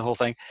spirits and the whole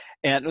thing.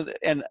 And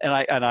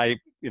I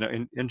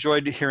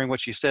enjoyed hearing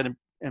what she said,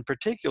 in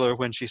particular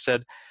when she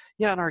said,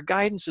 yeah, and our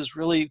guidance is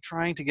really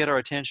trying to get our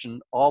attention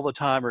all the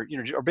time, or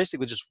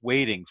basically just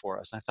waiting for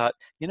us. And I thought,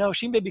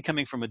 she may be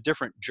coming from a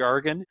different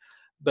jargon,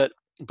 but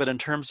in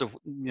terms of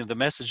the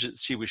message that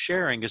she was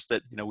sharing is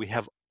that we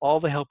have all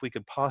the help we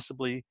could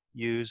possibly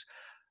use,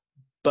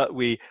 but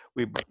we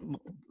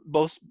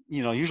both,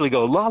 usually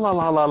go la la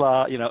la la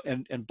la,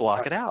 and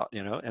block Yeah. it out,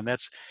 and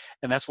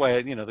that's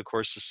why, the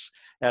Course's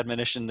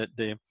admonition that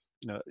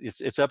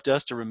it's up to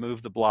us to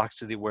remove the blocks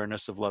to the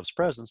awareness of love's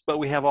presence, but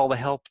we have all the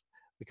help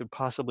we could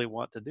possibly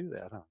want to do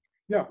that, huh?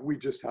 Yeah, we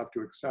just have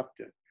to accept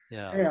it.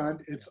 Yeah.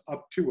 And it's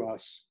up to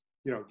us.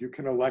 You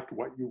can elect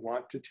what you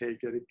want to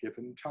take at a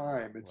given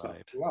time. It's up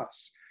Right. to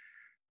us.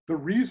 The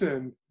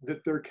reason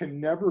that there can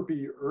never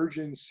be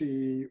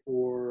urgency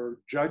or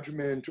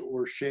judgment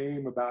or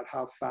shame about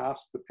how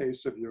fast the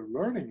pace of your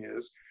learning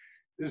is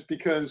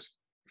because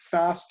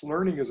fast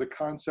learning is a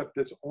concept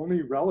that's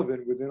only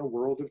relevant within a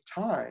world of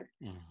time.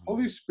 Mm-hmm.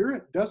 Holy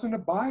Spirit doesn't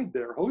abide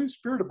there. Holy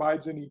Spirit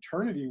abides in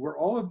eternity, where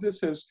all of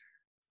this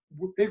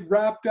it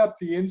wrapped up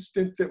the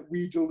instant that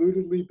we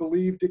deludedly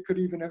believed it could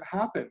even have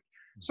happened.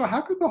 So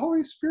how could the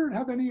Holy Spirit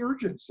have any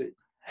urgency?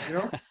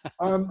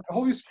 The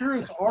Holy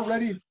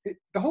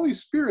the Holy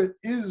Spirit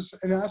is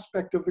an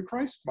aspect of the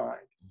Christ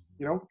mind.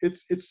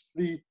 It's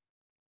the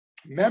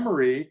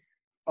memory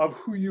of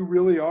who you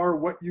really are,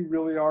 what you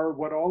really are,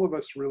 what all of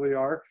us really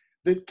are,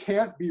 that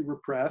can't be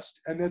repressed,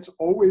 and that's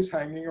always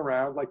hanging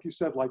around, like you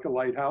said, like a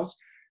lighthouse.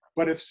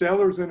 But if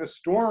sailors in a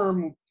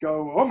storm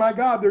go, oh my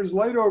God, there's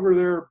light over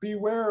there,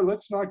 beware,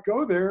 let's not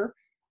go there,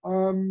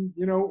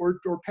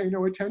 or pay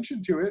no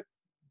attention to it,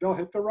 they'll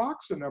hit the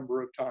rocks a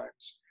number of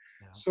times.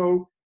 Yeah.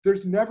 So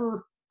there's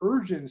never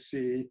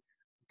urgency,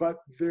 but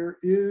there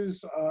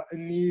is a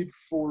need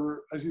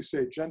for, as you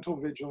say, gentle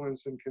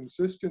vigilance and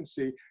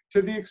consistency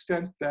to the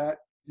extent that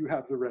you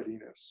have the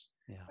readiness.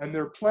 Yeah. And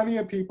there are plenty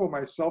of people,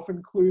 myself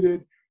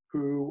included,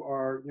 who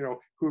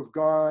have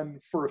gone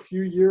for a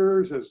few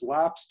years as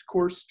lapsed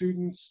course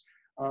students.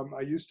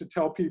 I used to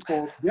tell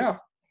people,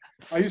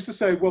 I used to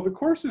say, well, the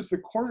course is the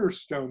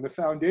cornerstone, the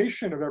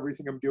foundation of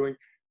everything I'm doing,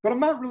 but I'm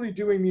not really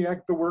doing the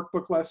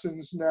workbook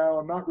lessons now.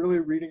 I'm not really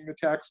reading the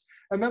text.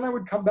 And then I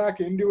would come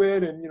back into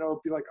it and,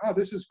 be like, oh,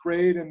 this is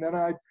great. And then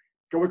I'd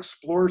go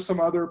explore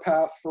some other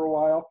path for a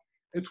while.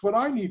 It's what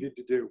I needed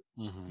to do.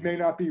 Mm-hmm. It may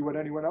not be what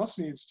anyone else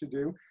needs to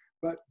do,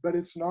 but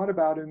it's not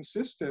about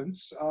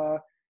insistence.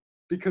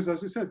 Because,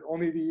 as I said,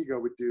 only the ego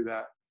would do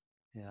that.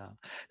 Yeah,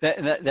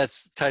 that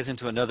ties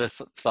into another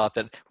thought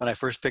that when I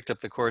first picked up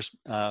the course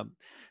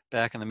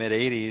back in the mid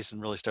 '80s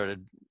and really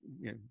started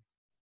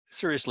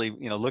seriously,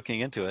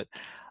 looking into it,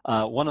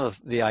 one of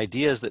the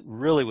ideas that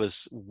really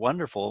was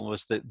wonderful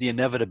was the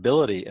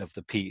inevitability of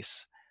the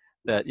peace.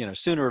 That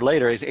sooner or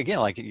later, again,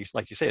 like you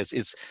say,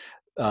 it's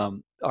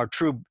our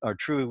true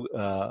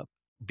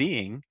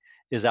being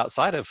is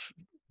outside of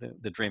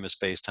the dream of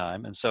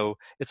space-time, and so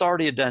it's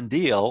already a done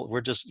deal.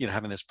 We're just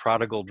having this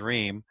prodigal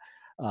dream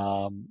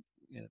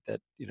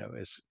that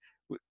is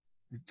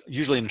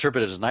usually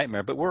interpreted as a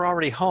nightmare, but we're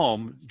already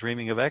home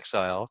dreaming of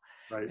exile.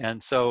 Right.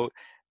 And so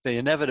the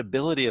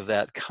inevitability of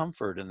that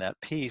comfort and that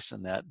peace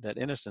and that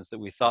innocence that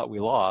we thought we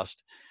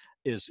lost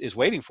is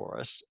waiting for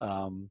us.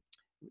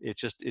 It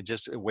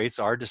just awaits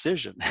our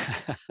decision.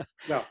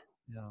 Yeah.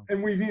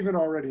 And we've even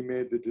already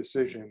made the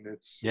decision.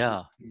 It's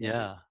in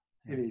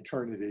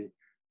eternity.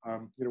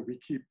 We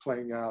keep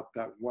playing out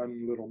that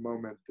one little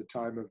moment, the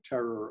time of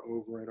terror,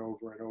 over and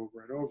over and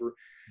over and over,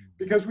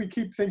 because we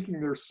keep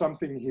thinking there's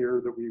something here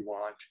that we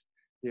want.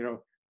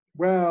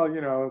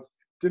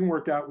 Didn't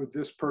work out with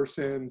this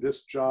person,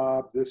 this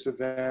job, this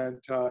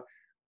event,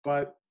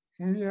 but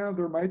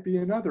there might be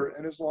another.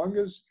 And as long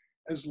as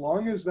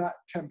that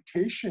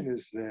temptation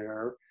is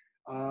there,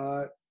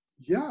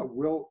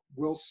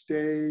 we'll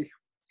stay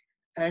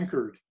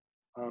anchored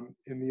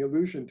in the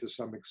illusion to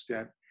some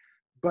extent.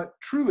 But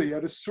truly,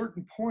 at a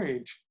certain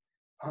point,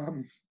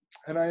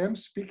 and I am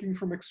speaking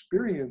from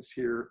experience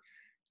here,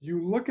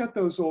 you look at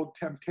those old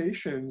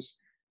temptations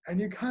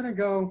and you kind of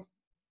go,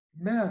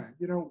 man,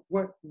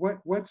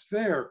 what's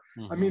there?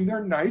 Mm-hmm. I mean,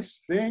 they're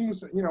nice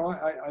things.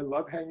 I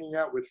love hanging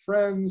out with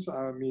friends.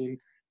 I mean,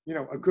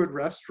 a good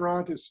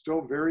restaurant is still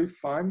very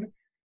fun.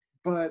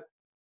 But,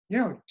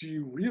 do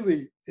you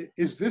really,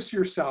 is this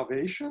your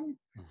salvation?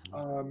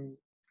 Mm-hmm.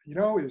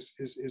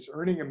 Is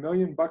earning $1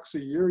 million a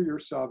year your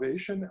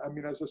salvation? I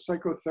mean, as a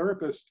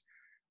psychotherapist,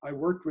 I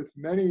worked with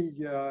many,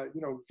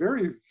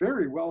 very,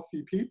 very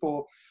wealthy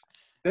people.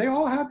 They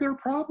all had their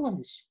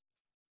problems,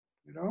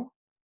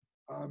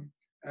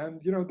 and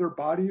their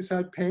bodies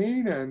had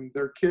pain, and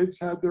their kids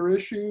had their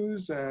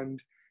issues,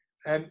 and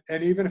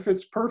even if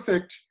it's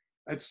perfect,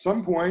 at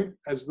some point,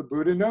 as the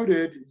Buddha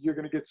noted, you're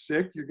going to get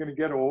sick, you're going to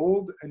get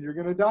old, and you're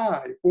going to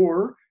die,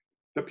 or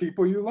the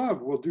people you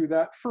love will do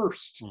that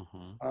first.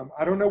 Mm-hmm.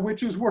 I don't know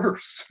which is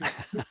worse.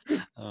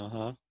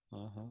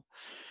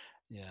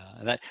 Yeah,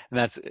 and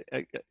that's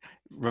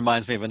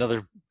reminds me of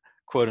another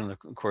quote in the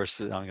course.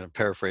 I'm going to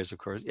paraphrase, of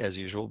course, as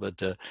usual, but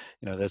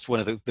that's one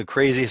of the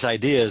craziest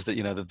ideas that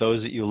that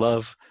those that you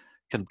love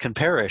can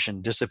perish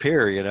and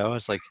disappear.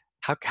 It's like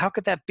how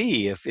could that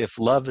be if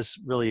love is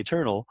really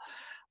eternal?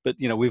 But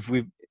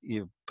we've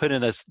put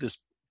in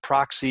this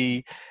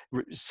proxy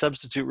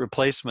substitute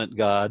replacement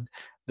God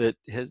that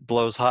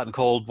blows hot and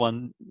cold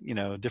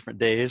different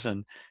days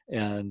and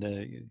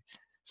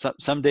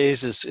some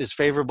days is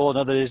favorable and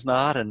other days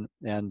not, and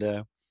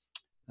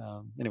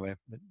anyway,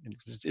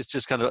 it's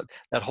just kind of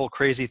that whole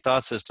crazy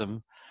thought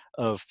system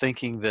of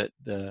thinking that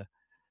the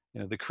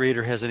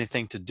Creator has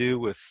anything to do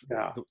with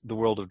Yeah. the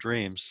world of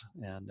dreams,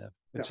 and Yeah.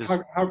 it's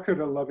just How could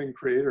a loving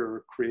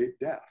creator create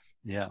death?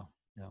 yeah,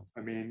 yeah,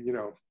 I mean,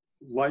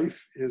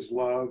 life is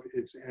love,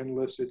 it's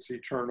endless, it's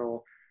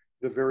eternal.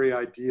 The very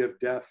idea of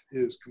death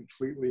is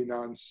completely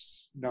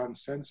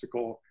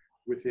nonsensical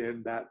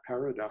within that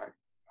paradigm.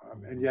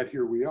 And yet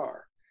here we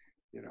are,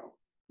 I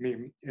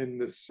mean, in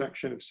this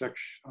section of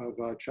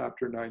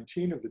chapter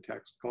 19 of the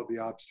text called The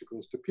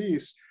Obstacles to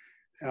Peace,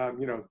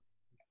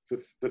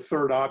 the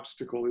third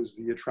obstacle is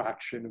the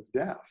attraction of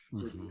death,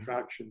 or the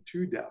attraction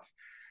to death.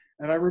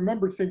 And I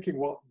remember thinking,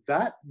 well,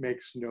 that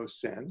makes no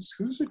sense.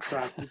 Who's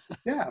attracted to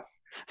death?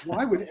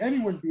 Why would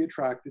anyone be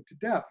attracted to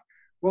death?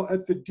 Well,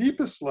 at the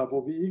deepest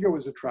level, the ego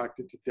is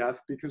attracted to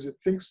death because it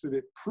thinks that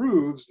it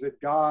proves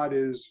that God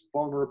is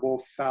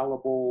vulnerable,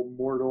 fallible,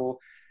 mortal,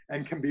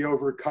 and can be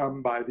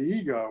overcome by the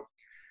ego.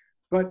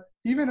 But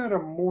even at a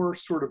more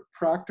sort of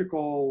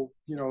practical,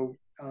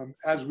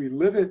 as we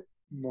live it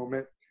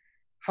moment,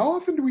 how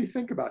often do we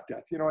think about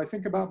death? I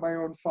think about my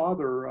own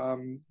father,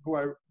 who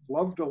I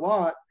loved a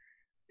lot.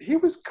 He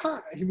was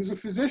a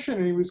physician,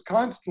 and he was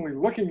constantly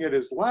looking at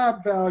his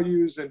lab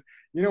values, and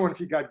and if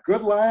he got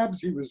good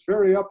labs, he was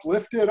very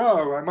uplifted.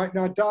 Oh, I might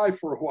not die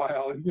for a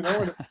while, and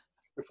and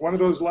if one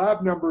of those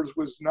lab numbers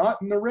was not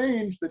in the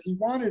range that he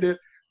wanted it,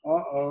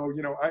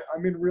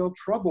 I'm in real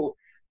trouble.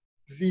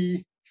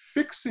 The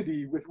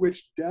fixity with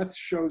which death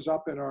shows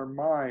up in our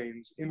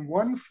minds in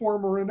one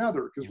form or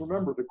another, because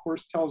remember, the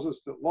Course tells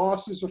us that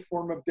loss is a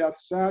form of death,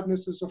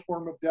 sadness is a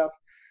form of death,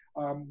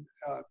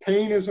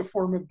 pain is a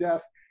form of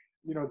death.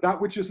 That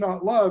which is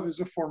not love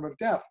is a form of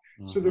death.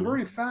 So the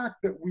very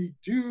fact that we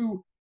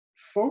do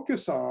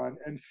focus on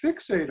and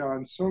fixate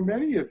on so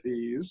many of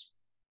these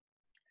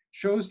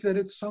shows that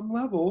at some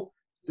level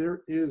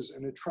there is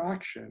an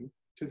attraction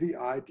to the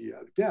idea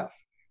of death.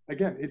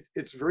 Again,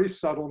 it's very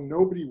subtle.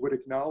 Nobody would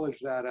acknowledge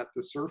that at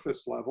the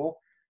surface level,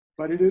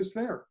 but it is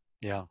there.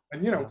 yeah.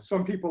 And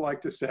some people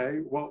like to say,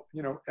 well,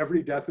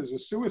 every death is a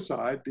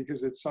suicide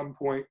because at some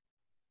point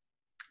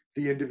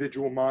the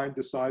individual mind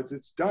decides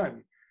it's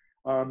done.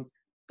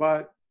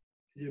 But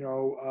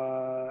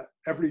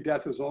every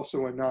death is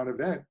also a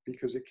non-event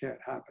because it can't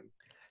happen.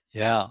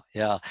 Yeah,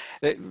 yeah.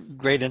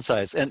 Great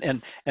insights.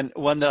 And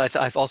one that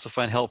I also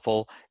find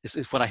helpful is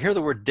when I hear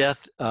the word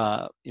death,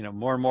 more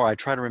and more, I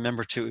try to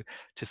remember to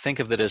think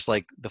of it as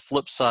like the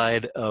flip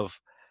side of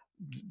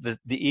the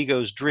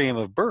ego's dream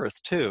of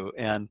birth too.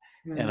 And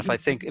if I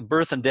think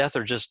birth and death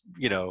are just,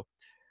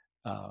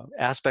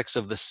 aspects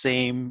of the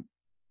same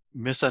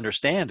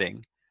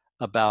misunderstanding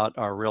about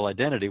our real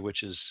identity,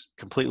 which is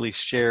completely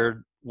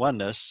shared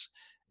oneness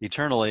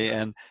eternally.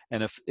 And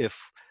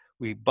if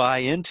we buy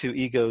into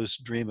ego's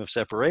dream of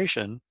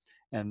separation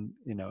and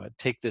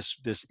take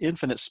this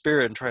infinite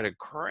spirit and try to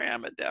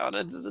cram it down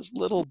into this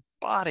little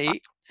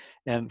body,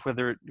 and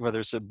whether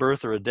it's a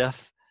birth or a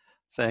death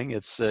thing,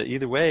 it's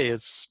either way,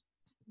 it's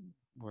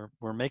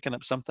we're making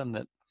up something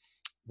that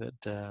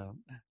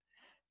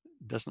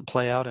doesn't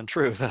play out in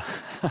truth.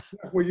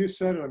 Well, you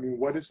said it. I mean,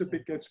 what is it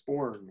that gets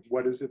born?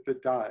 What is it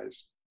that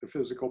dies? The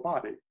physical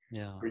body.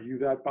 Yeah. Are you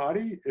that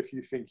body? If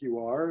you think you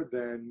are,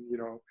 then,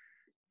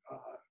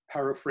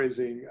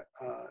 paraphrasing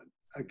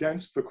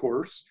against the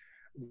Course,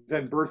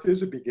 then birth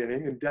is a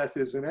beginning and death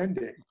is an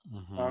ending.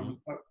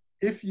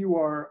 If you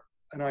are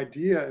an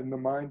idea in the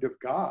mind of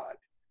God,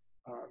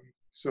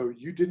 so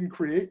you didn't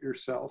create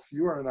yourself,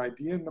 you are an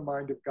idea in the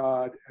mind of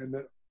God, and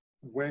that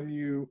when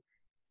you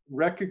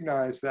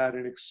recognize that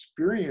and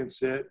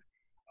experience it,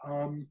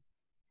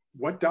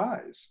 what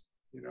dies?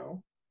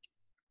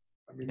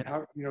 I mean,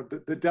 how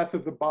the death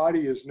of the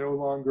body is no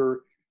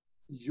longer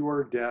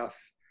your death,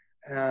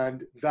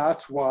 and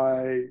that's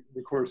why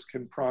the Course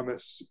can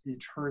promise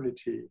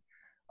eternity.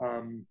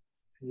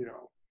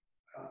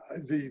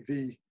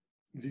 The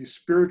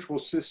spiritual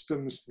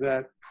systems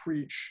that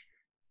preach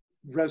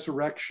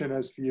resurrection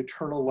as the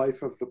eternal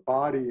life of the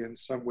body in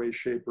some way,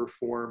 shape, or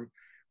form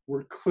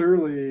were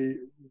clearly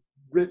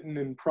written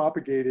and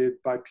propagated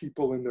by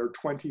people in their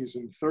 20s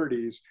and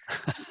 30s.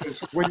 Because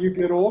when you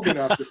get old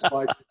enough, it's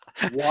like,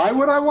 why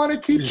would I want to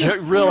keep this?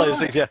 Really?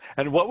 Yeah.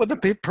 And what would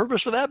the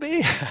purpose for that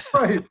be?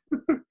 Right.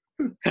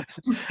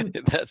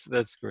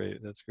 That's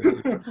great. That's great.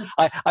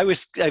 I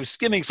was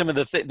skimming some of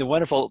the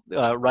wonderful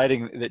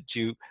writing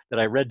that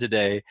I read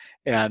today,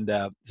 and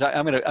so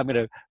I'm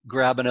gonna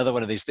grab another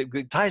one of these.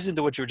 It ties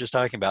into what you were just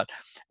talking about,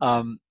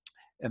 and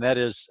that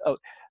is,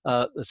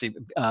 let's see,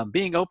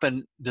 being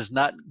open does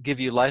not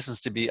give you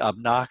license to be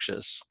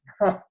obnoxious.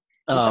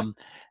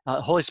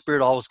 Holy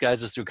Spirit always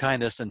guides us through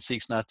kindness and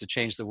seeks not to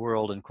change the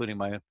world, including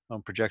my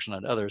own projection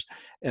on others.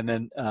 And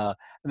then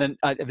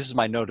this is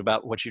my note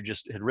about what you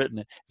just had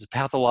written: is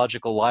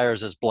pathological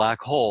liars as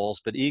black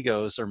holes, but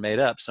egos are made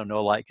up, so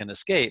no light can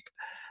escape.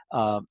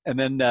 And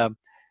then a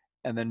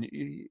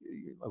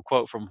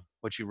quote from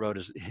what you wrote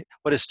is,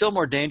 what is still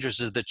more dangerous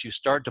is that you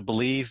start to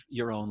believe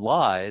your own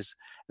lies,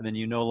 and then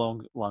you no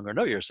longer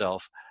know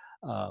yourself.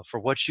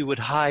 For what you would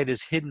hide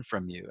is hidden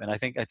from you, and I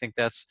think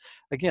that's,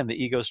 again,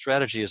 the ego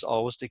strategy is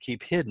always to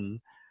keep hidden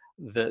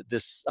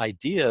this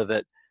idea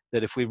that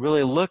if we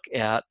really look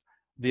at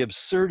the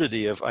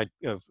absurdity of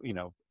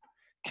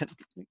can,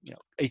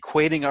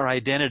 equating our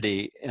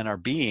identity and our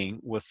being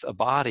with a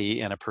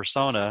body and a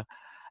persona,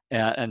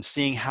 and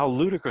seeing how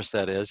ludicrous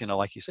that is,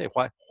 like you say,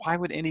 why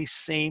would any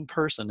sane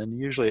person, and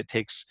usually it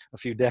takes a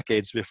few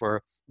decades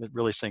before it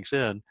really sinks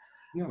in,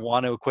 Yeah.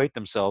 want to equate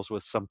themselves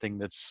with something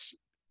that's,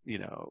 you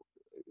know,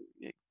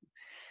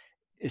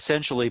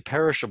 essentially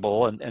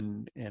perishable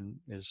and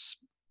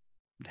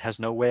has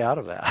no way out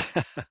of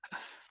that.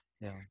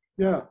 Yeah.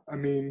 Yeah. I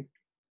mean,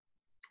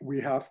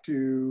 we have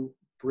to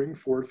bring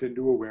forth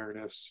into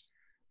awareness,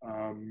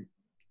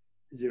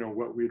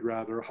 what we'd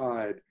rather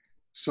hide.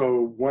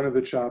 So one of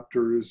the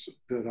chapters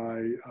that I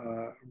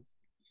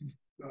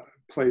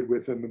played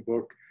with in the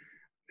book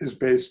is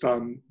based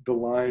on the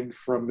line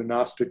from the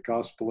Gnostic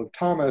Gospel of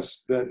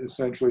Thomas that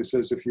essentially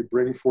says, if you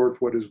bring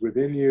forth what is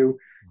within you,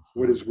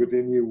 what is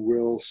within you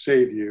will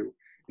save you.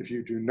 If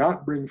you do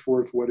not bring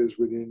forth what is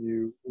within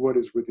you, what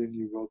is within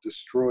you will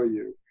destroy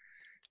you.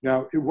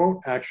 Now, it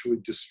won't actually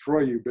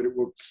destroy you, but it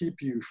will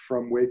keep you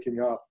from waking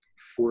up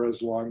for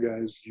as long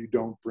as you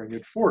don't bring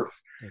it forth.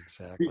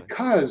 Exactly.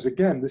 Because,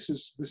 again, this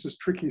is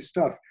tricky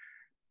stuff.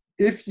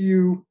 If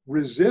you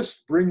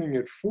resist bringing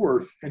it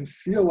forth and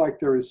feel like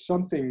there is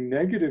something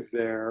negative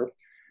there,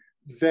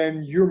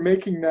 then you're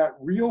making that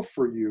real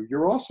for you.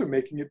 You're also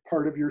making it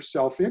part of your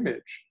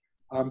self-image.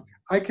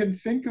 I can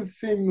think of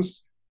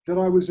things that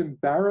I was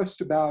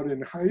embarrassed about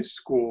in high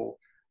school,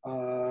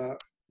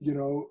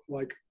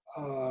 like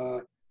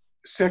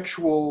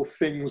sexual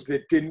things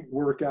that didn't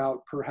work out,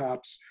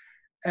 perhaps.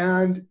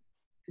 And,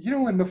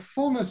 in the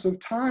fullness of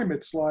time,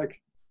 it's like,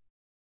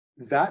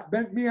 that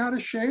bent me out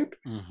of shape.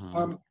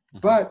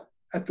 But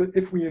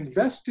if we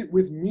invest it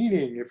with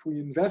meaning, if we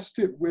invest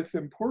it with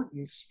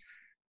importance,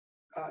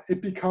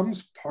 it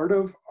becomes part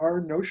of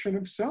our notion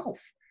of self.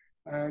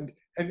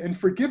 And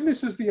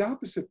forgiveness is the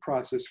opposite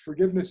process.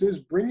 Forgiveness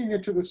is bringing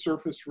it to the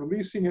surface,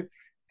 releasing it.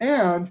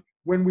 And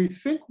when we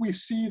think we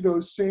see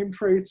those same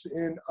traits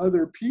in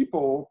other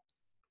people,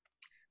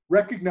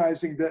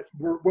 recognizing that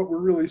what we're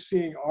really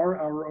seeing are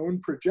our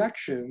own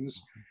projections,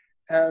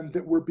 and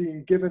that we're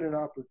being given an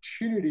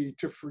opportunity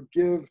to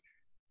forgive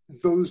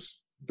those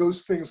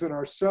things in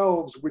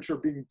ourselves which are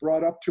being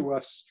brought up to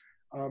us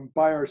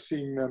by our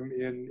seeing them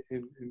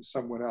in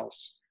someone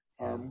else.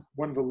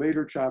 One of the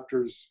later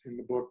chapters in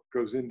the book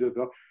goes into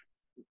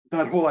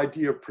that whole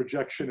idea of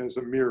projection as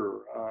a mirror.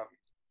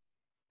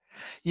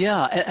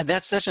 Yeah, and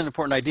that's such an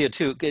important idea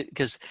too,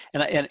 because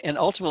and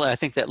ultimately I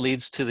think that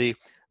leads to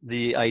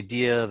the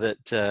idea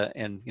that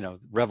and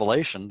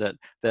revelation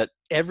that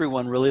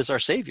everyone really is our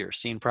savior,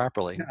 seen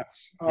properly.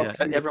 Yes. Yeah,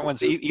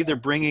 everyone's either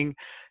bringing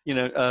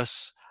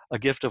us a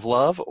gift of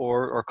love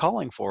or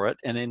calling for it,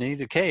 and in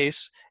either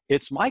case,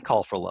 it's my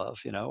call for love,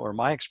 or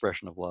my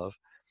expression of love,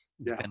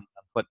 Yeah. depending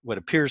on what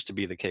appears to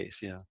be the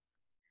case. Yeah.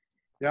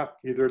 Yeah.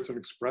 Either it's an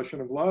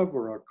expression of love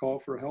or a call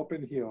for help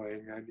and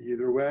healing, and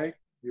either way,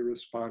 you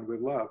respond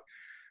with love.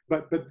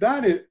 But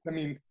that is,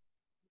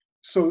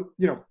 so,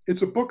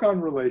 it's a book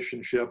on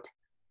relationship,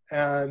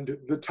 and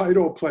the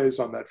title plays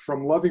on that,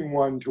 From Loving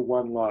One to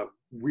One Love.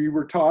 We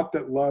were taught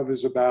that love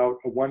is about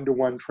a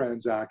one-to-one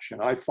transaction.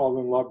 I fall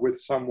in love with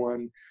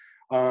someone.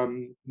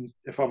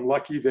 If I'm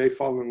lucky, they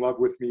fall in love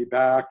with me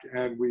back,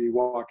 and we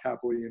walk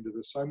happily into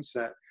the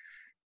sunset.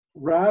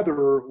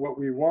 Rather, what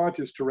we want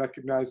is to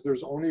recognize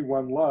there's only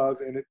one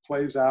love, and it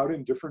plays out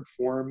in different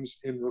forms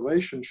in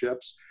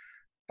relationships,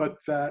 but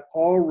that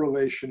all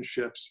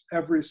relationships,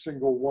 every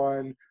single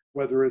one,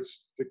 whether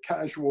it's the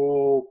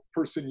casual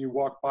person you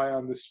walk by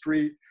on the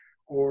street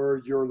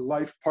or your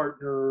life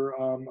partner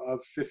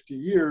of 50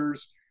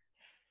 years,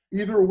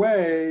 either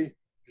way,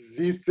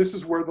 this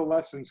is where the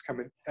lessons come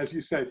in. As you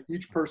said,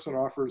 each person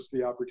offers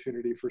the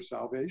opportunity for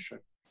salvation,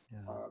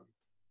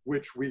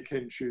 which we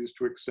can choose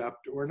to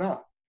accept or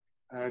not.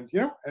 And,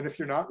 and if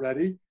you're not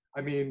ready,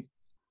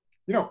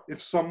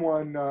 if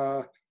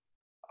someone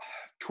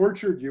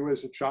tortured you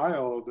as a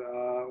child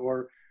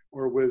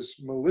or was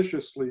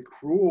maliciously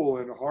cruel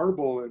and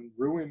horrible and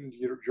ruined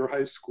your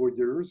high school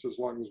years, as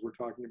long as we're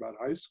talking about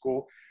high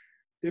school,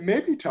 it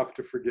may be tough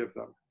to forgive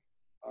them.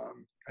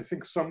 I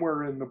think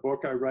somewhere in the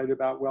book I write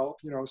about,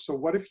 so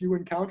what if you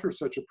encounter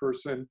such a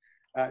person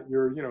at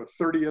your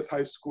 30th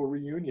high school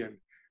reunion?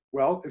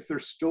 Well, if they're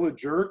still a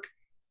jerk,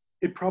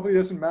 it probably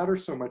doesn't matter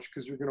so much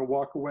because you're going to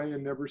walk away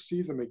and never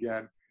see them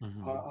again.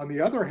 On the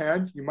other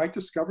hand, you might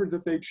discover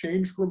that they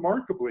changed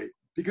remarkably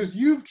because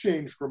you've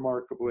changed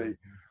remarkably.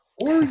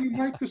 Or you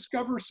might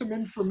discover some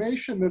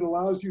information that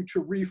allows you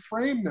to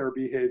reframe their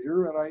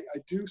behavior. And I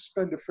do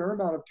spend a fair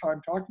amount of time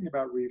talking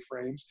about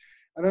reframes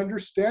and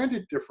understand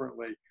it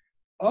differently.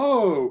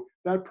 Oh,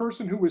 that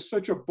person who was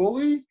such a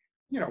bully,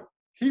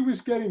 he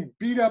was getting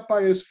beat up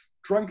by his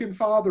drunken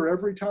father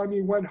every time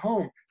he went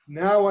home.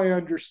 Now I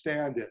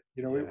understand it.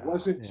 It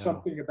wasn't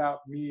something about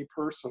me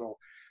personal.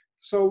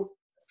 So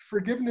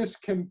forgiveness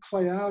can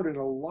play out in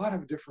a lot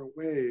of different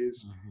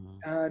ways. Hmm.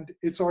 And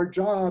it's our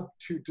job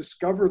to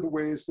discover the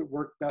ways that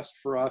work best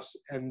for us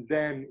and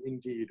then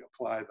indeed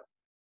apply them.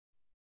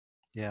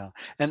 Yeah,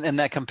 and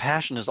that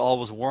compassion is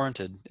always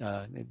warranted.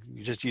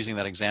 Just using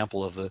that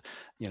example of the,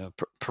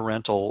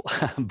 parental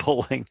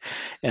bullying,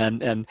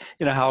 and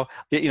how,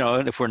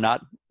 and if we're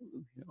not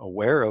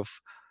aware of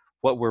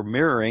what we're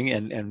mirroring,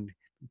 and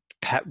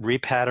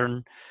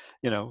repattern,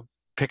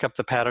 pick up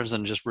the patterns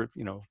and just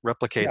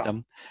replicate Yeah,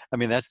 them. I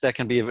mean, that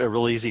can be a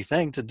real easy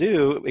thing to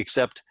do,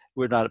 except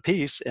we're not at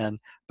peace.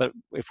 But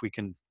if we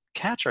can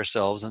catch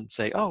ourselves and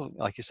say, oh,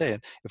 like you say,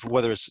 if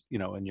whether it's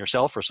in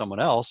yourself or someone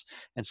else,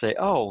 and say,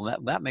 oh,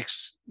 that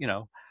makes,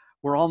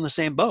 we're all in the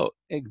same boat.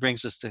 It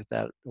brings us to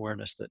that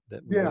awareness that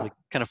we yeah. really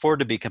can afford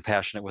to be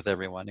compassionate with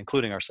everyone,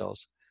 including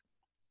ourselves.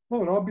 Well,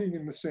 and all being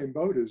in the same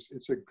boat is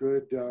it's a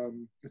good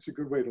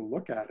way to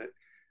look at it.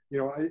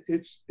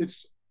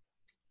 It's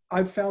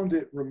I've found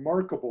it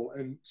remarkable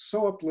and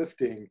so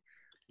uplifting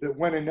that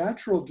when a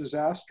natural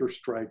disaster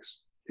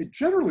strikes, it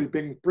generally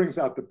brings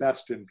out the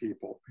best in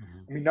people. Mm-hmm.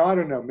 I mean, I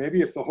don't know,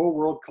 maybe if the whole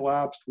world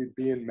collapsed, we'd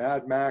be in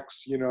Mad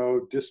Max,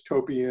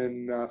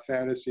 dystopian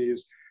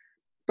fantasies.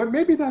 But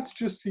maybe that's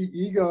just the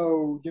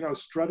ego,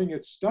 strutting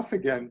its stuff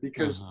again,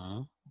 because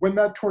Uh-huh. when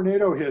that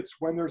tornado hits,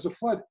 when there's a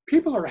flood,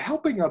 people are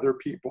helping other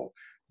people.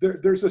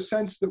 There's a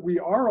sense that we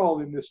are all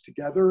in this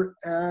together,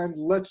 and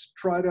let's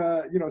try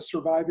to,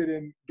 survive it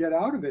and get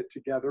out of it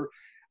together.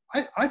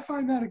 I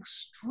find that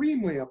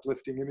extremely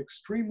uplifting and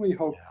extremely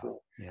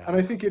hopeful. Yeah. And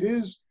I think it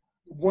is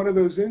one of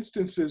those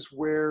instances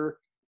where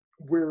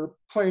we're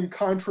playing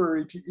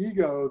contrary to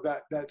ego,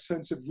 that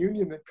sense of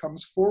union that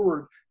comes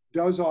forward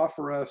does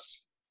offer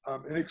us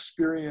an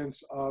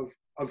experience of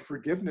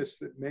forgiveness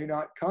that may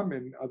not come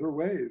in other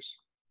ways.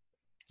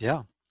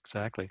 Yeah,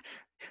 exactly.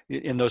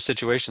 In those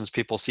situations,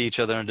 people see each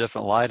other in a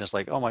different light. And it's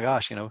like, oh my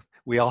gosh,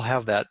 we all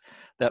have that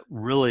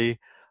really,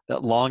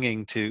 that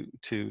longing to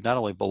not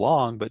only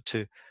belong, but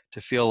to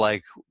feel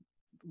like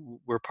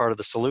we're part of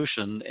the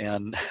solution.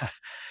 And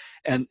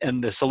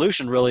and the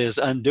solution really is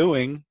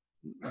undoing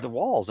the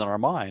walls in our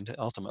mind, Yeah.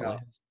 ultimately.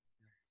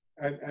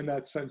 And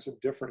that sense of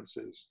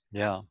differences.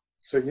 Yeah.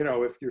 So,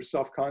 if your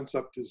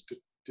self-concept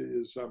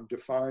is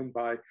defined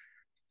by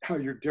how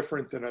you're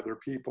different than other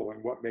people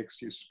and what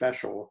makes you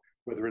special,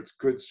 whether it's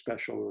good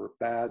special or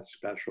bad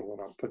special,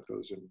 and I'll put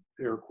those in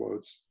air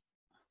quotes,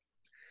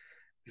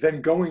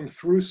 then going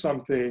through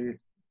something,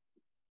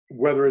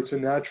 whether it's a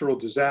natural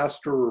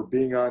disaster or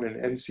being on an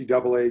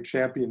NCAA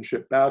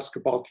championship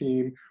basketball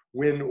team,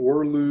 win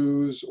or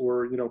lose,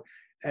 or,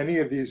 any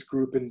of these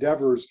group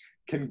endeavors,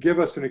 can give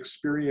us an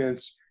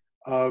experience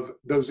of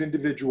those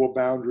individual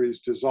boundaries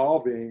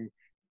dissolving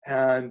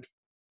and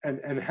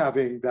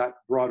having that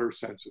broader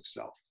sense of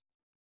self.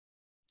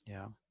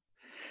 Yeah.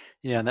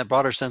 Yeah. And that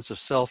broader sense of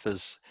self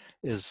is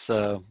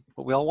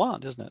what we all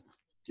want, isn't it?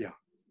 Yeah,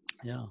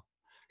 Yeah.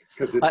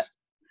 because I, it's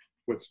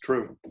what's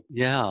true.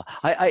 Yeah,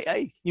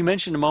 you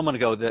mentioned a moment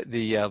ago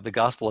the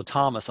Gospel of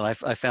Thomas, and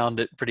I found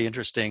it pretty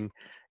interesting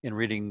in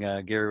reading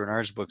Gary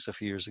Renard's books a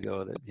few years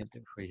ago, that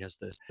where he has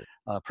the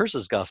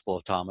Peirce's Gospel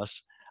of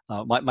Thomas.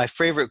 My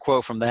favorite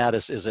quote from that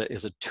is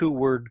a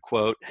 2-word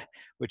quote,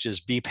 which is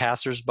 "Be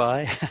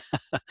passersby."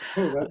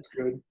 Oh, that's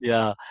good.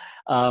 Yeah.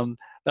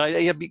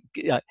 But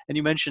yeah, and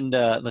you mentioned,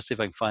 let's see if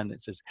I can find it.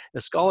 It says,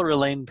 the scholar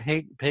Elaine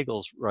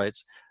Pagels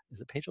writes, is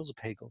it Pagels or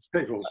Pagels?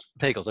 Pagels.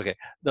 Pagels, okay.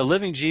 The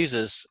living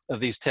Jesus of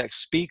these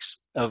texts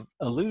speaks of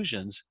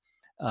illusions.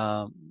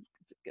 Um,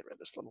 get rid of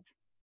this little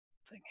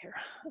thing here.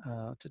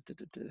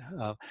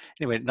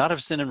 Anyway, not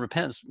of sin and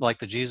repentance like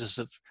the Jesus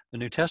of the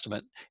New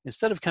Testament.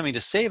 Instead of coming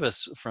to save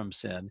us from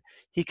sin,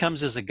 he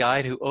comes as a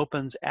guide who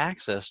opens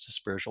access to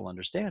spiritual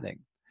understanding.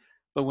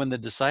 But when the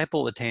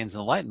disciple attains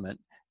enlightenment,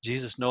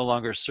 Jesus no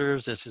longer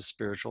serves as his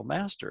spiritual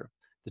master.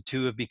 The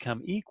two have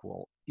become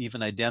equal,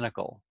 even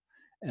identical.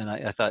 And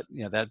I thought,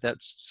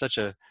 that's such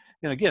a,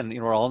 again,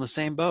 we're all in the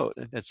same boat.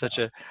 It's such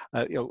a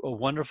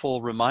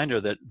wonderful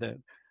reminder that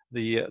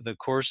the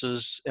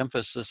course's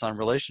emphasis on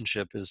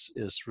relationship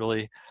is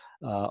really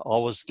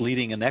always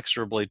leading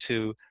inexorably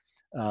to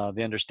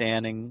the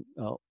understanding,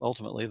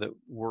 ultimately, that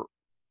we're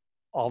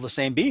all the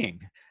same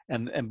being,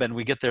 and then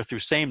we get there through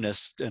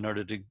sameness in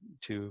order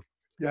to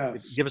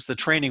Yes. give us the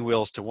training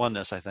wheels to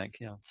oneness, I think.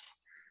 Yeah.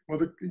 Well,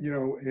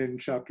 in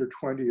chapter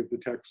 20 of the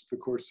text, the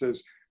Course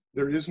says,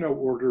 there is no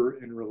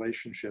order in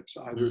relationships.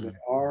 Either they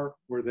are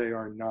or they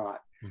are not.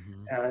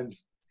 Mm-hmm. And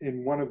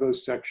in one of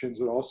those sections,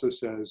 it also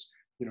says,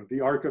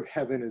 the ark of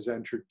heaven is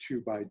entered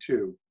 2 by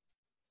 2.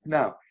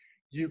 Now,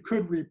 you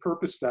could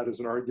repurpose that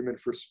as an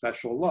argument for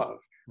special love.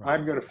 Right.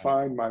 I'm going to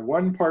find my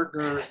one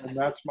partner, and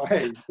that's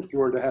my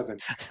door to heaven.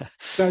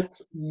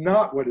 That's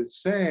not what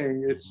it's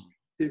saying.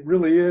 It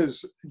really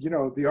is,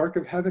 the ark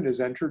of heaven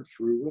is entered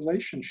through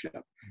relationship.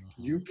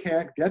 Mm-hmm. You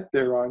can't get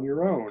there on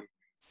your own.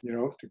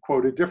 To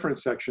quote a different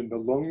section, the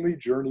lonely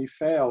journey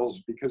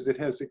fails because it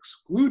has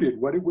excluded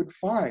what it would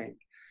find.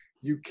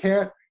 You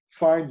can't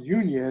find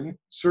union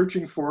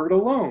searching for it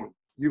alone.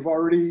 You've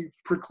already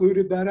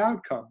precluded that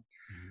outcome.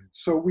 Mm-hmm.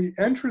 So we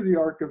enter the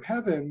ark of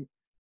heaven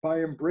by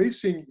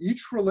embracing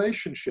each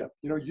relationship,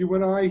 you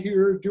and I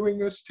here doing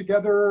this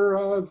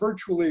together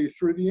virtually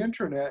through the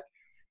internet,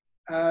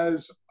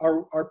 as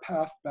our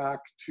path back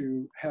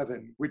to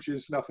heaven, which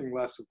is nothing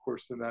less, of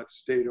course, than that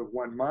state of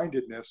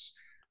one-mindedness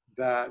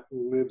that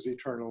lives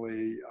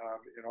eternally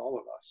in all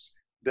of us,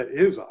 that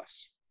is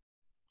us.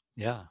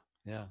 Yeah,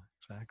 yeah,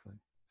 exactly.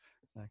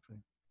 Exactly.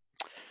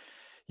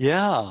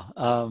 Yeah.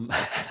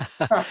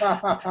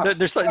 What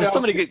There's so else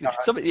many you good,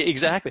 got?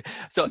 exactly.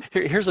 So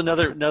here's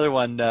another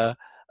one.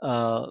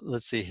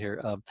 Let's see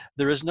here.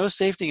 There is no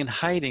safety in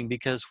hiding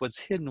because what's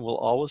hidden will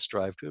always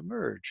strive to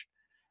emerge.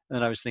 And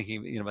then I was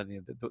thinking, about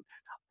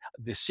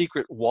the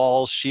secret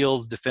walls,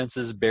 shields,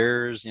 defenses,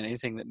 barriers,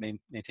 anything that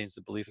maintains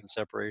the belief in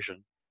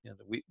separation.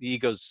 The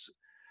ego's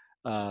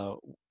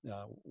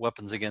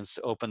weapons against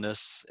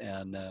openness,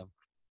 and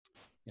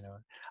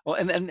well,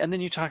 and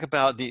then you talk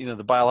about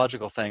the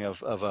biological thing of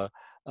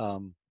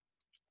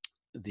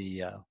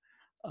the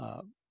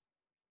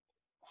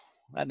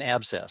an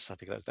abscess. I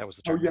think that was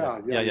the Oh term. Yeah, yeah,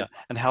 yeah, yeah, yeah. yeah.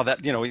 And how that,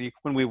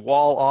 when we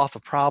wall off a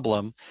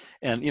problem,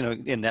 and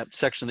in that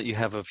section that you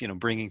have of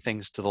bringing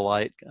things to the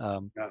light,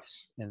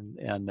 Yes.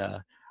 and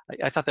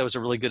I thought that was a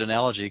really good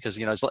analogy, because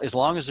as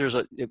long as there's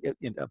a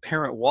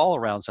apparent wall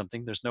around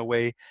something, there's no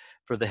way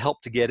for the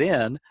help to get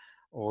in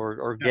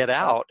or Yeah, get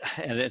exactly. out,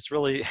 and it's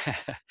really,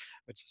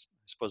 which is,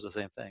 I suppose, the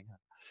same thing.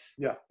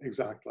 Yeah,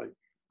 exactly.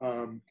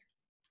 Um,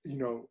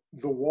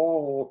 the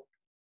wall,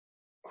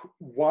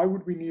 why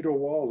would we need a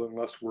wall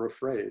unless we're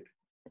afraid?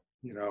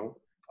 you know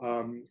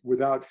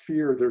Without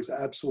fear, there's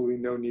absolutely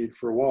no need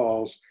for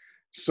walls.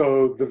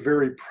 So the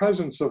very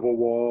presence of a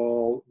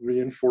wall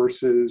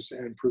reinforces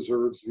and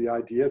preserves the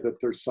idea that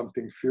there's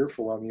something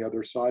fearful on the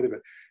other side of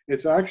it.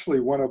 It's actually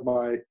one of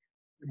my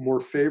more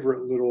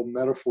favorite little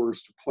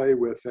metaphors to play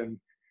with, and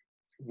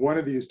one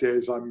of these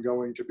days I'm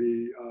going to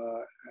be,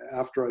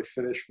 after I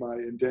finish my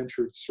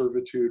indentured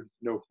servitude,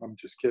 no, I'm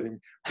just kidding,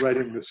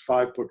 writing this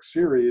 5-book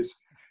series.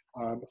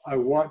 I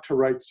want to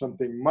write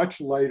something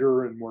much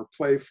lighter and more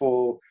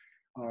playful,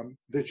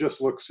 that just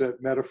looks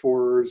at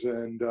metaphors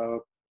and,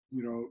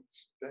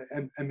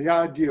 and the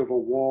idea of a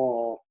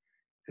wall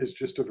is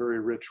just a very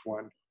rich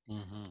one.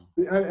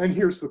 Mm-hmm. And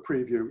here's the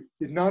preview.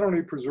 It not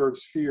only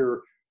preserves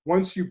fear,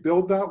 once you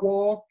build that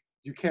wall,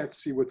 you can't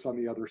see what's on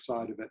the other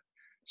side of it.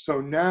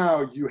 So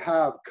now you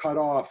have cut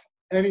off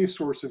any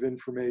source of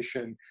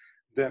information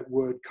that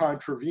would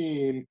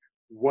contravene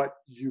what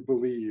you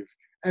believe.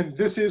 And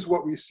this is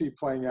what we see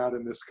playing out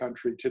in this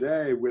country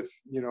today with,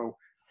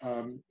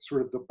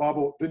 sort of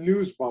the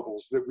news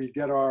bubbles that we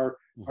get our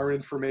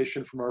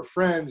information from our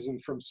friends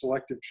and from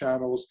selective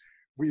channels.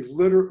 We've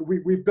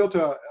built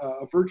a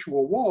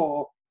virtual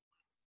wall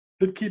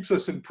that keeps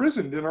us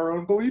imprisoned in our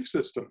own belief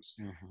systems.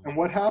 Mm-hmm. And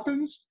what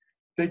happens?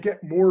 They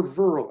get more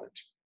virulent.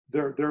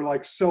 They're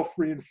like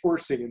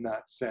self-reinforcing in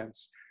that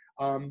sense.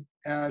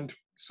 And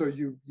so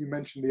you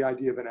mentioned the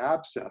idea of an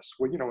abscess.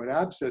 Well, an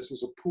abscess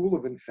is a pool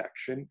of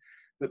infection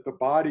that the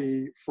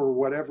body, for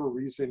whatever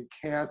reason,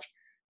 can't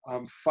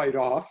fight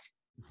off.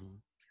 Mm-hmm.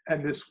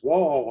 And this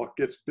wall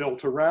gets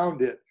built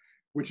around it,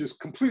 which is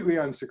completely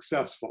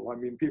unsuccessful. I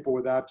mean, people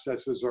with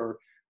abscesses are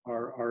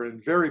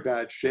in very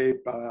bad shape,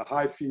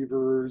 high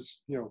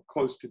fevers,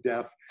 close to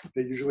death.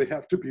 They usually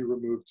have to be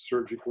removed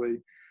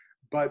surgically.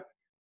 But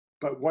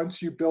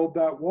once you build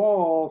that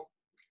wall,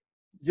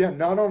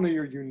 not only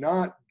are you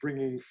not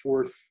bringing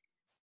forth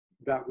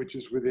that which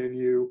is within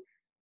you,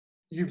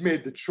 you've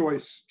made the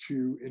choice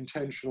to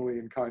intentionally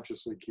and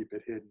consciously keep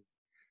it hidden.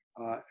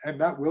 And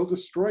that will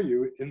destroy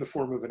you in the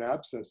form of an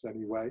abscess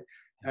anyway.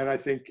 And I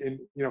think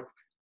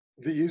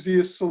the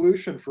easiest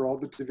solution for all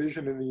the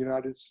division in the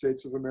United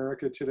States of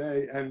America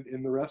today and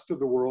in the rest of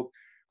the world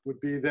would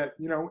be that,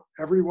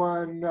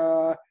 everyone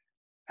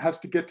has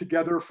to get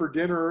together for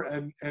dinner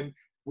and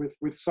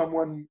with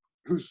someone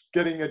who's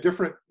getting a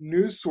different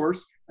news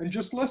source and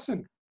just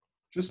listen.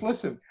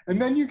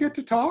 And then you get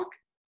to talk,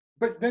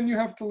 but then you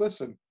have to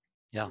listen.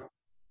 Yeah.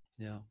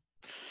 Yeah.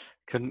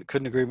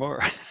 Couldn't agree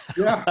more.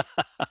 Yeah.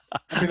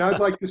 I mean, I'd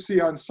like to see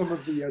on some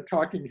of the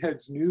Talking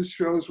Heads news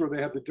shows where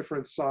they have the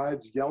different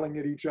sides yelling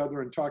at each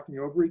other and talking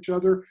over each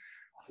other.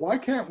 Why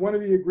can't one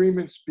of the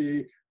agreements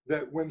be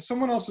that when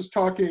someone else is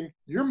talking,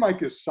 your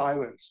mic is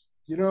silenced?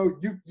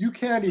 You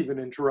can't even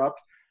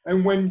interrupt.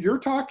 And when you're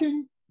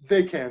talking,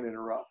 they can't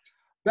interrupt.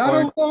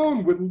 That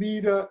alone would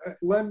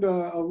lend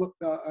a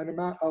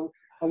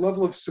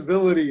level of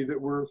civility that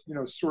we're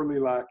sorely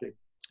lacking.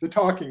 The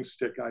talking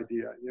stick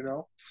idea,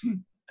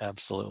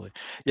 Absolutely.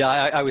 Yeah,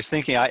 I was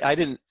thinking, I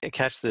didn't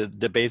catch the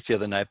debates the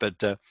other night, but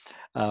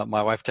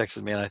my wife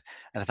texted me, and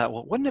I thought,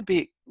 well, wouldn't it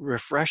be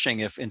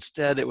refreshing if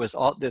instead it was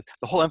all the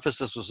whole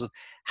emphasis was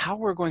how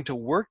we're going to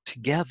work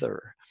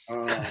together.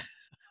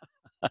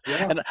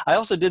 Yeah. And I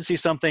also did see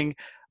something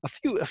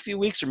a few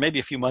weeks or maybe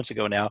a few months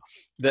ago now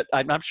that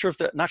I'm not sure if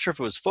it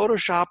was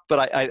Photoshop,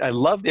 but I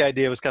love the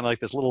idea. It was kind of like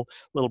this little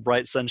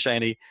bright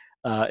sunshiny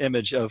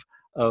image of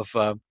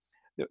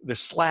the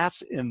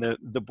slats in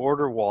the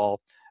border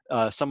wall.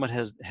 Someone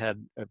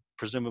had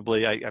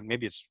presumably,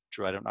 maybe it's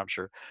true, I'm not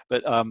sure,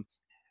 but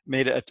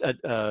made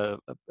a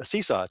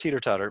seesaw, a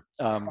teeter-totter,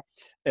 and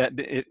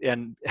That's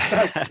and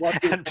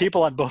wonderful.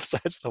 people on both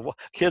sides of the wall,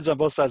 kids on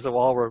both sides of the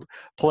wall were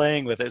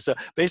playing with it. So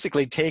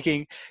basically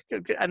taking,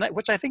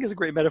 which I think is a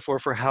great metaphor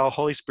for how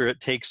Holy Spirit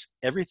takes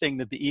everything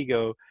that the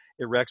ego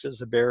erects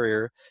as a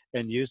barrier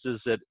and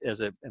uses it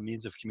as a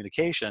means of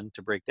communication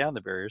to break down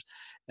the barriers.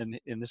 And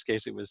in this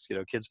case, it was,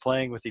 kids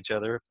playing with each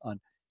other on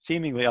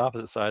seemingly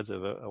opposite sides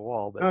of a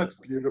wall. But That's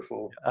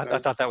beautiful. I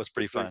thought that was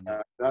pretty fun.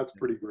 Yeah. That's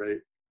pretty great.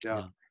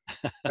 Yeah.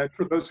 Yeah. And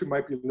for those who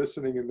might be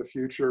listening in the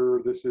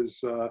future, this is,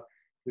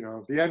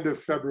 the end of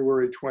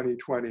February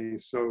 2020.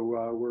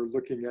 So we're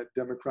looking at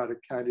Democratic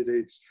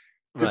candidates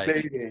Right.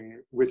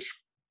 debating, which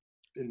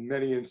in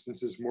many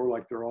instances more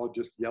like they're all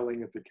just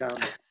yelling at the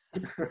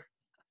camera.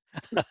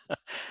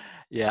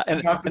 Yeah.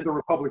 And Not that the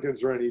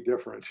Republicans are any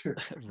different.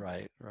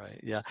 right.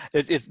 Yeah.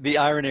 It's the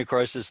irony, of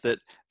course, is that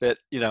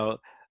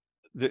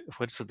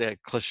what's that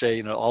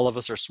cliche? All of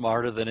us are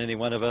smarter than any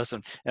one of us,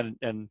 and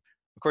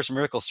of course,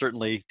 Miracle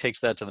certainly takes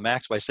that to the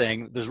max by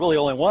saying there's really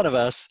only one of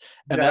us,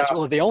 and Yeah, that's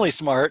really the only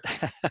smart,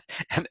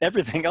 and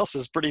everything else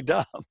is pretty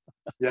dumb,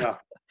 yeah.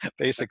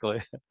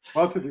 basically.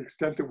 Well, to the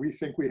extent that we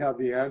think we have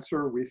the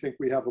answer, we think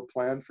we have a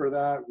plan for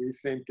that. We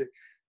think,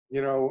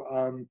 you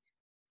know,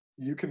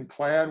 you can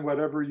plan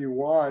whatever you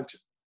want.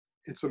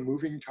 It's a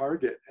moving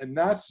target. And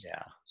that's,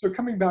 Yeah. so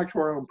coming back to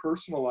our own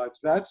personal lives,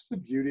 that's the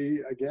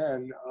beauty,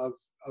 again, of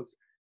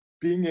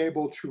being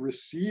able to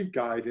receive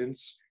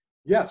guidance,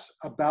 yes,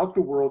 about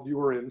the world you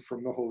are in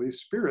from the Holy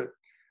Spirit.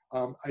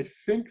 I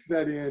think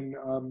that in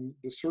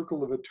the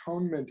Circle of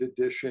Atonement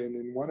edition,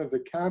 in one of the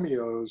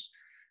cameos,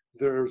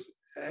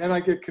 and I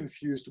get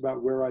confused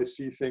about where I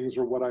see things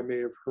or what I may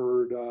have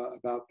heard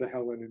about the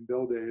Helen and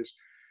Bill days,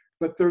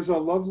 but there's a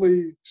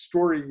lovely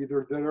story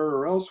either there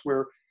or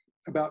elsewhere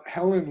about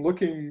Helen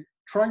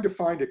trying to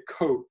find a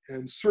coat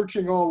and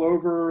searching all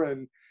over,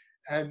 and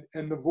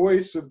the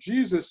voice of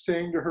Jesus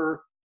saying to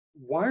her,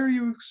 "Why are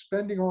you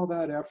spending all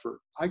that effort?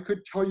 I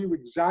could tell you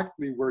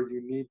exactly where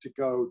you need to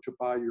go to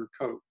buy your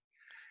coat."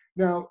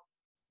 Now,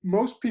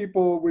 most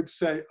people would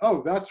say,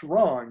 "Oh, that's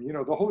wrong. You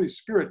know, the Holy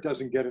Spirit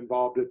doesn't get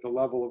involved at the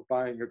level of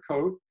buying a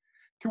coat."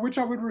 To which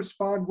I would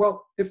respond,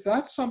 well, if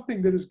that's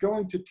something that is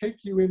going to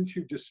take you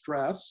into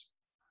distress,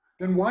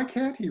 then why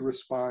can't he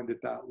respond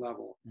at that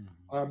level?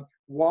 Mm-hmm.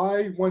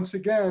 Why, once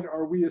again,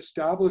 are we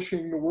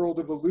establishing the world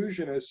of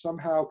illusion as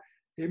somehow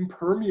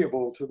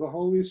impermeable to the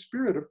Holy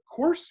Spirit? Of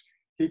course,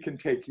 he can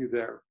take you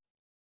there.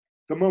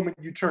 The moment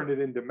you turn it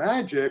into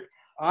magic,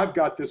 I've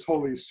got this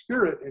Holy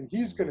Spirit and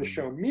he's going to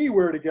show me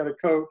where to get a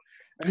coat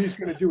and he's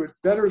going to do it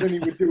better than he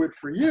would do it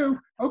for you.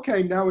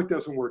 Okay, now it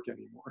doesn't work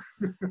anymore.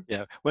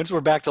 Yeah. Once we're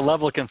back to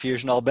level of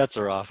confusion, all bets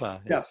are off, huh?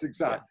 Yeah. Yes,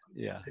 exactly.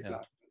 Yeah.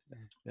 Exactly.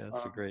 Yeah.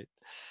 That's a great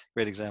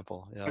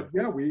example. Yeah. But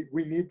yeah, we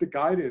need the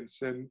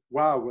guidance. And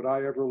wow, would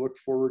I ever look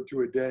forward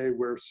to a day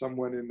where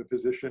someone in the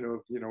position of,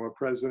 a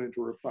president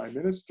or a prime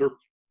minister,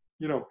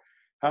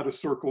 had a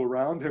circle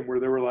around him where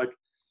they were like,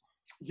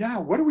 yeah,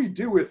 what do we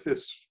do with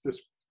this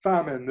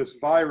famine, this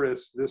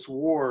virus, this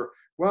war?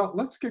 Well,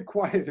 let's get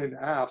quiet and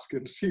ask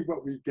and see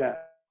what we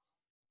get.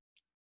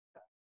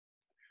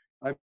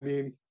 I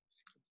mean,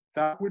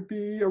 that would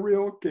be a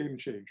real game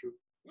changer.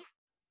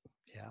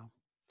 Yeah.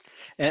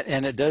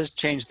 And it does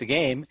change the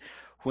game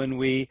when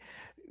we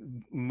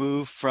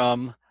move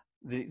from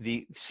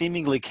the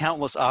seemingly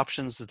countless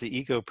options that the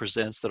ego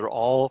presents that are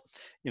all,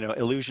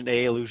 illusion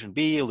A, illusion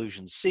B,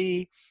 illusion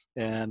C,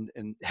 and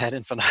ad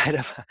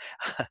infinitum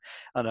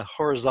on a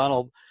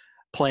horizontal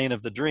plane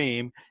of the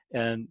dream,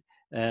 and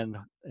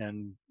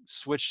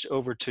switch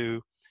over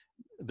to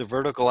the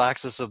vertical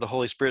axis of the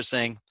Holy Spirit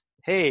saying,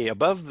 hey,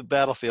 above the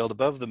battlefield,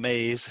 above the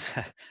maze,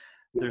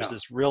 there's Yeah.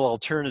 this real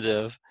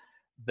alternative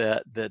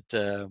that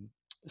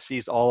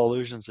sees all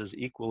illusions as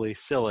equally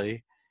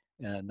silly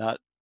and not,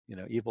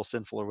 evil,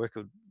 sinful, or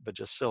wicked, but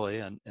just silly.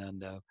 And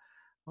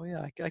oh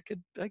yeah, I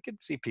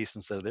could see peace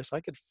instead of this.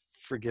 I could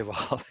forgive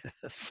all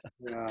this.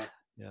 Yeah.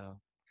 Yeah,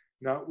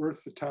 Not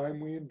worth the time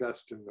we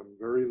invest in them,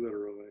 very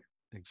literally.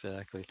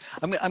 exactly.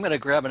 I'm going to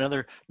grab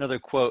another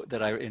quote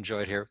that I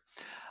enjoyed here.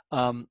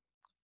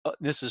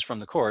 This is from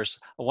the Course.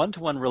 A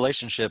one-to-one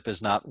relationship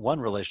is not one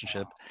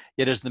relationship.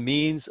 It is the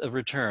means of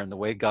return, the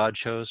way God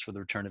chose for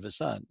the return of his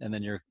son. And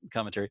then your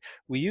commentary.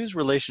 We use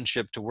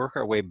relationship to work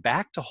our way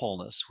back to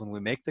wholeness when we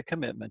make the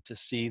commitment to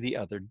see the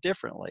other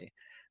differently.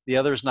 The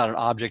other is not an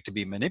object to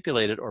be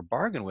manipulated or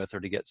bargained with or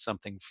to get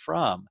something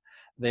from.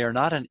 They are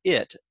not an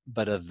it,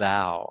 but a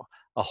thou,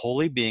 a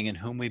holy being in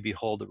whom we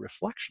behold the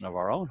reflection of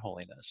our own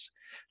holiness.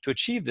 To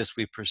achieve this,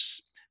 we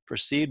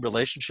proceed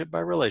relationship by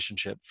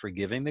relationship,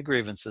 forgiving the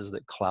grievances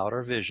that cloud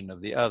our vision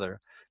of the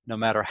other, no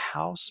matter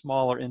how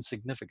small or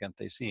insignificant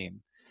they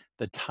seem.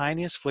 The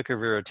tiniest flicker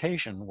of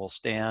irritation will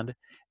stand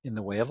in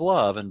the way of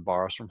love and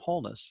bar us from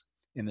wholeness.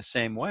 In the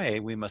same way,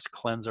 we must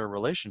cleanse our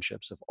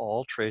relationships of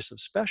all trace of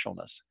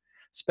specialness.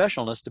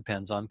 Specialness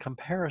depends on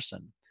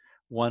comparison.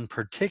 One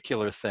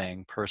particular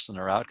thing, person,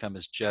 or outcome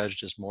is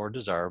judged as more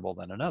desirable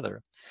than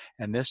another,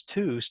 and this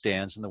too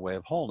stands in the way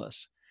of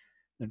wholeness.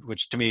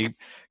 which to me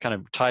kind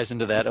of ties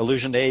into that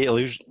illusion A,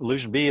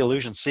 illusion B,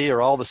 illusion C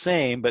are all the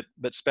same, but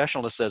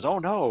specialness says, oh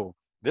no,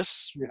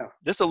 this Yeah.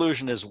 this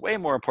illusion is way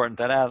more important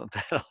than that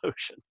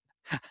illusion.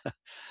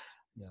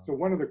 Yeah. So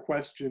one of the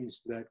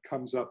questions that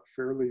comes up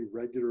fairly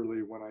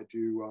regularly when I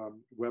do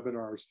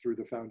webinars through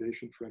the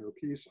Foundation for Inner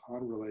Peace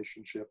on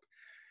relationship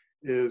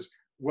is,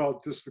 well,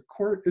 is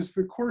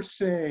the course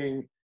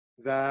saying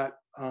that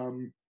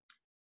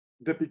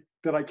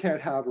that I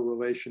can't have a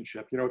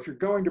relationship? You know, if you're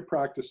going to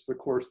practice the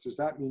course, does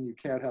that mean you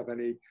can't have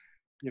any,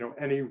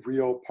 any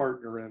real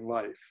partner in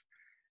life?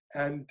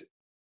 And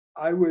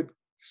I would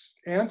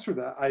answer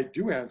that. I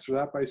do answer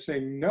that by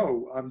saying,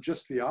 no, I'm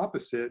just the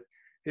opposite.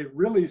 It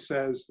really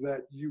says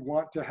that you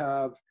want to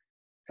have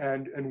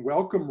and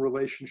welcome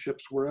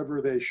relationships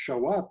wherever they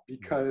show up,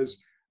 because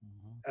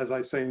as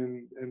I say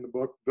in the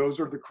book, those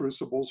are the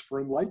crucibles for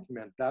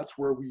enlightenment. That's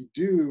where we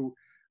do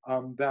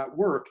that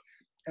work.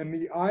 And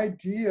the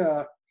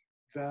idea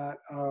that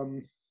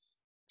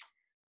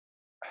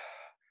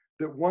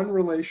that one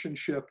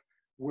relationship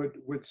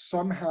would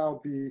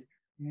somehow be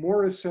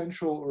more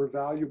essential or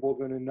valuable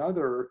than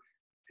another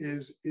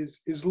is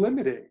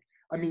limiting.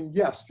 I mean,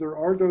 yes, there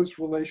are those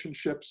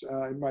relationships.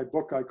 In my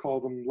book, I call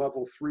them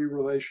level 3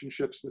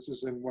 relationships. This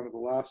is in one of the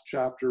last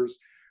chapters,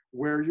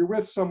 where you're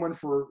with someone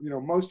for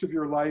most of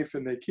your life,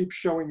 and they keep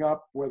showing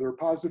up, whether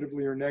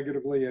positively or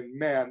negatively. And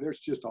man, there's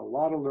just a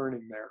lot of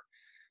learning there.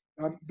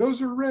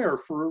 Those are rare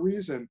for a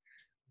reason,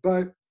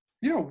 but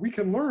we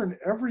can learn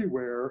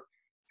everywhere,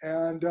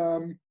 and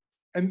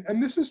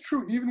this is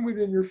true even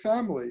within your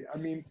family. I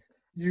mean,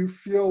 you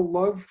feel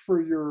love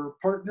for your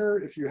partner.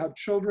 If you have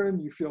children,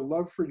 you feel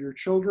love for your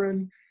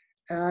children.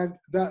 And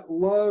that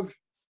love,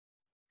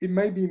 it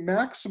may be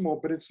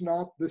maximal, but it's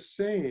not the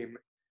same.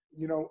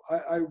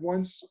 I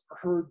once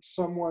heard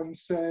someone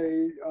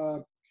say,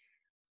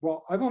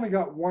 well, I've only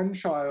got one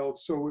child,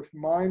 so if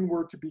mine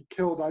were to be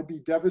killed, I'd be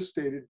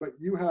devastated, but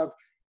you have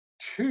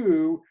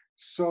 2,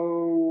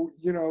 so,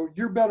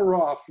 you're better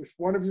off. If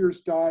one of yours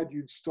died,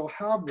 you'd still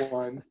have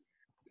one.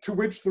 To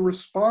which the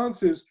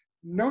response is,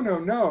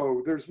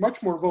 no, there's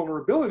much more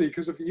vulnerability,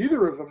 because if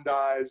either of them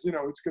dies,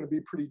 it's going to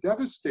be pretty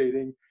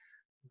devastating.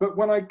 But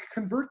when I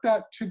convert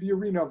that to the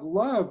arena of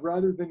love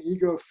rather than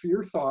ego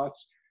fear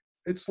thoughts,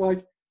 it's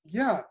like,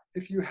 yeah,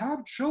 if you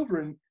have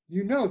children,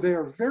 they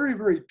are very,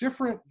 very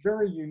different,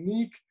 very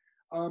unique,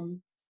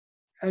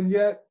 and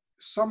yet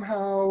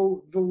somehow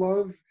the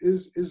love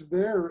is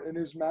there and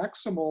is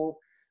maximal,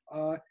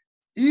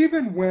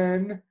 even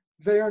when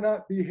they are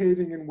not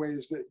behaving in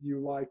ways that you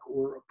like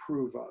or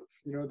approve of.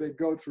 They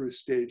go through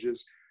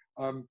stages.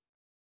 A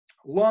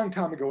long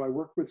time ago, I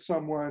worked with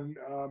someone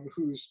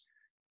whose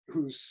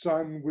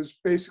son was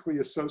basically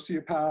a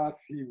sociopath.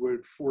 He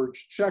would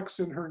forge checks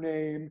in her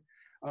name.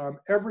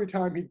 Every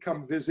time he'd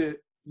come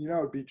visit,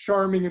 it'd be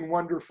charming and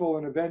wonderful.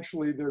 And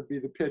eventually there'd be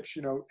the pitch,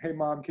 hey,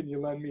 Mom, can you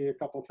lend me a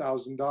couple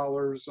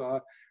 $1,000?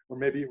 Or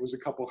maybe it was a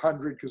couple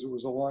hundred, because it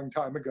was a long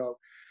time ago.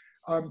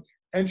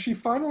 And she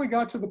finally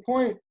got to the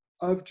point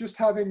of just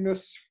having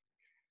this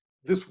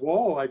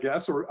wall, I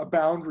guess, or a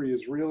boundary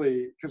is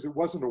really, because it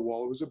wasn't a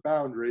wall, it was a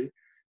boundary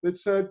that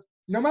said,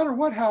 no matter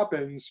what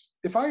happens,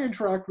 if I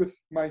interact with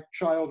my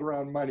child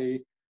around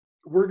money,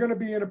 we're going to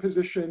be in a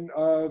position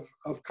of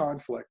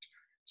conflict.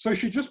 So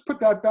she just put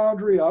that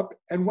boundary up.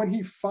 And when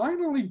he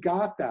finally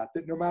got that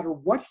no matter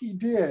what he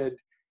did,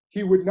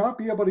 he would not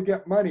be able to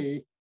get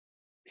money,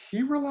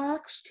 he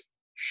relaxed,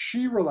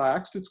 she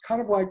relaxed. It's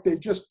kind of like they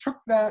just took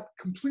that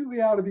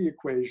completely out of the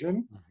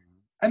equation.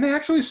 And they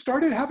actually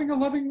started having a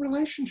loving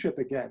relationship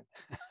again.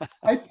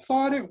 I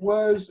thought it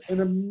was an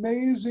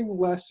amazing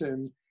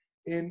lesson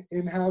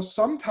in how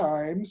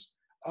sometimes,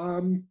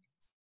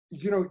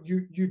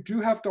 you do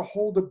have to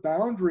hold a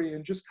boundary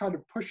and just kind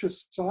of push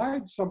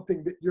aside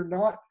something that you're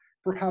not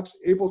perhaps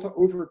able to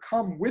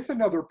overcome with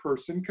another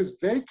person, because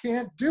they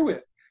can't do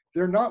it.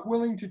 They're not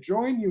willing to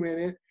join you in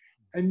it.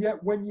 And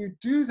yet when you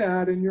do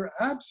that and you're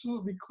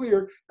absolutely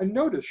clear, and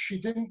notice she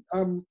didn't,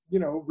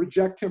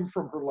 reject him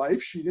from her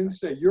life. She didn't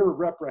say, you're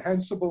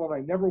reprehensible and I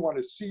never want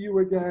to see you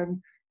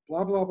again,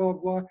 blah, blah, blah,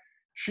 blah.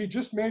 She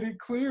just made it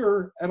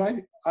clear.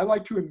 And I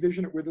like to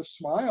envision it with a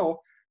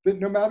smile, that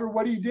no matter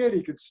what he did,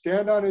 he could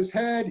stand on his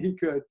head, he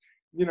could,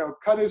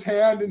 cut his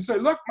hand and say,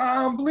 look,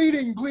 Mom, I'm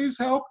bleeding, please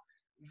help.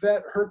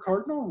 That her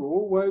cardinal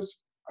rule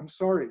was, I'm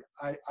sorry,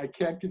 I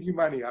can't give you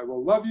money. I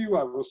will love you,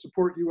 I will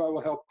support you, I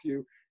will help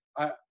you.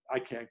 I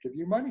can't give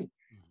you money.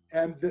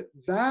 And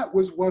that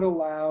was what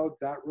allowed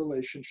that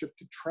relationship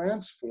to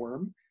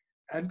transform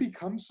and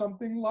become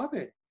something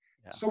loving.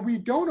 Yeah. So we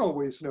don't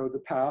always know the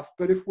path,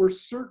 but if we're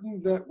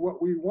certain that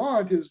what we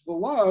want is the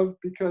love,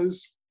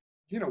 because,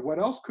 what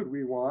else could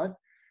we want?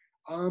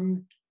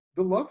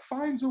 The love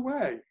finds a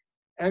way.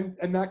 And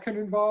that can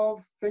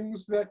involve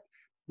things that,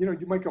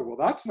 you might go, well,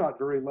 that's not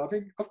very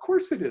loving. Of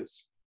course it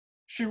is.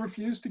 She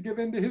refused to give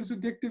in to his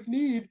addictive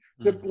need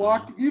that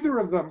blocked either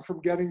of them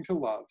from getting to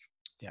love.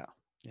 Yeah.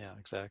 Yeah,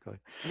 exactly.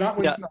 And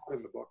that Yeah. one's not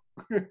in the book.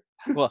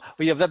 Well,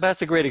 yeah,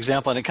 that's a great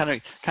example, and it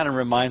kind of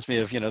reminds me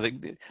of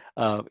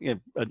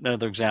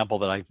another example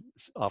that I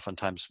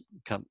oftentimes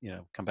come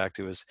back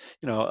to is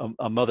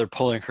a mother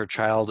pulling her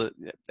child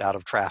out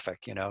of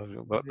traffic,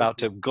 about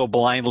to go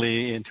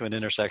blindly into an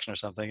intersection or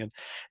something,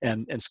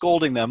 and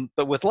scolding them,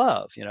 but with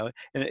love, and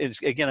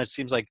it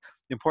seems like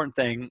the important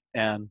thing,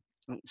 and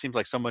it seems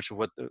like so much of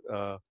what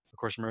A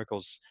Course in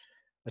Miracles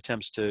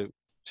attempts to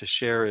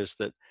share is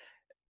that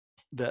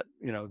that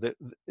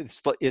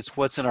it's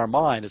what's in our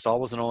mind. It's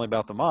always and only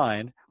about the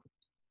mind,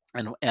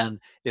 and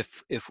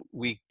if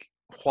we,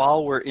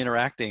 while we're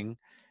interacting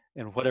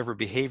and whatever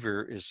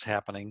behavior is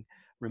happening,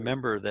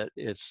 remember that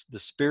it's the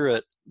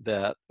spirit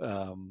that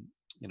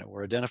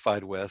we're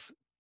identified with,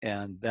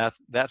 and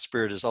that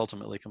spirit is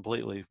ultimately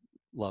completely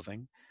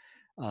loving.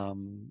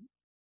 um,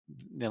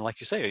 and like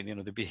you say,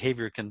 the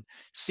behavior can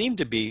seem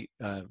to be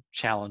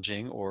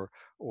challenging or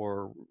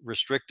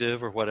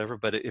restrictive or whatever,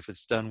 but if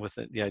it's done with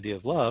the idea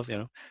of love,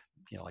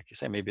 like you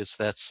say, maybe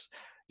that's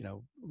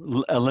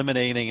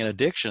eliminating an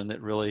addiction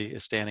that really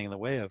is standing in the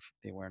way of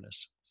the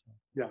awareness. So,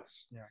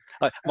 Yes. yeah.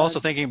 I'm also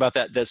And thinking about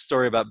that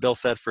story about Bill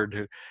Thetford,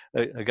 who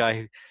a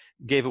guy who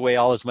gave away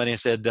all his money and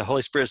said the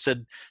Holy Spirit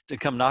said to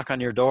come knock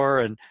on your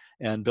door,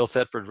 and Bill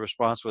Thetford's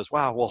response was,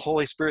 "Wow, well,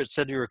 Holy Spirit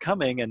said you were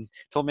coming and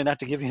told me not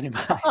to give you any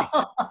money."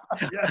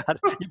 yeah,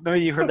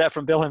 Maybe you heard that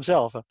from Bill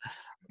himself.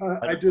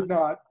 I did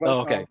not, but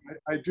Oh, okay.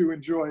 I do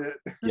enjoy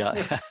Yeah.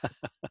 it.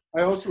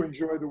 I also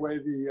enjoy the way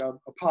the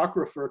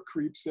apocrypha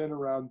creeps in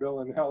around Bill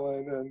and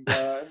Helen, and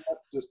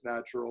that's just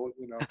natural.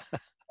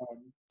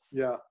 Um,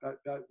 yeah,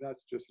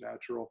 that's just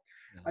natural.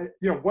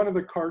 One of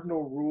the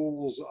cardinal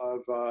rules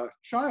of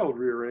child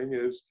rearing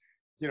is,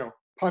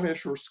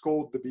 punish or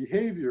scold the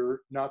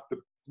behavior, not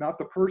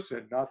the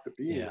person, not the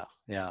being. Yeah.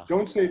 Yeah.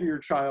 Don't say to your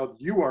child,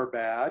 "You are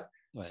bad."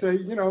 Right. Say,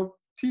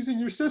 teasing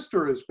your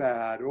sister is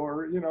bad,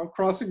 or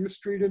crossing the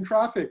street in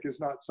traffic is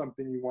not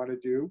something you want to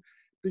do,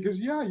 because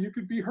you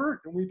could be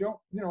hurt, and we don't.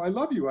 I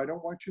love you. I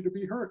don't want you to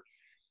be hurt.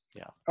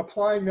 Yeah.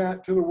 Applying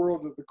that to the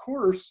world of the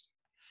Course,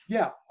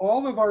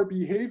 all of our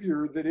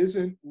behavior that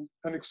isn't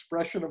an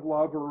expression of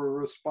love or a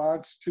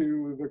response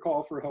to the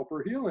call for help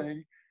or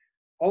healing,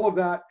 all of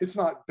that, it's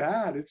not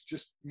bad. It's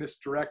just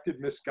misdirected,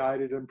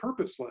 misguided, and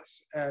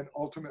purposeless, and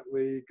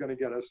ultimately going to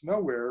get us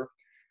nowhere.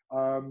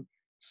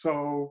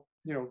 So,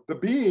 the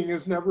being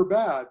is never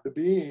bad. The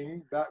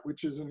being, that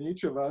which is in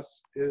each of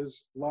us,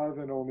 is love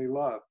and only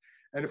love.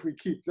 And if we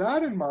keep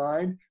that in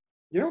mind,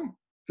 there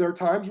are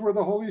times where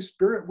the Holy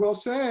Spirit will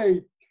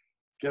say,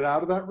 get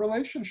out of that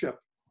relationship.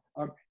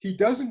 He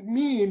doesn't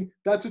mean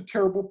that's a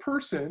terrible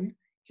person.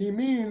 He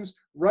means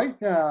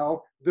right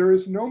now, there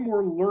is no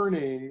more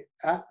learning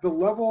at the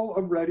level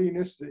of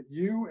readiness that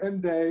you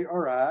and they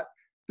are at.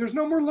 There's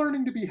no more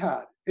learning to be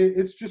had.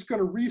 It's just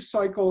going to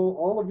recycle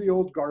all of the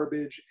old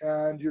garbage,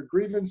 and your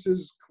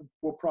grievances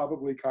will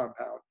probably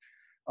compound.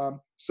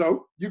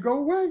 So you go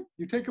away,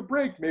 you take a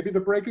break. Maybe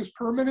the break is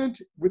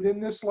permanent within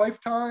this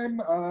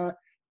lifetime.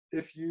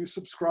 If you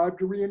subscribe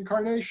to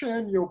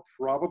reincarnation, you'll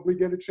probably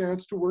get a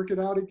chance to work it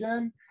out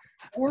again.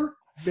 Or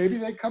maybe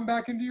they come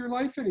back into your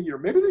life in a year.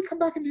 Maybe they come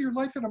back into your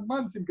life in a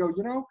month and go,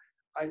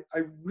 I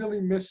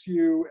really miss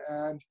you,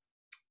 and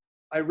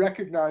I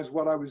recognize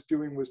what I was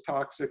doing was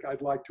toxic.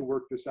 I'd like to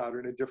work this out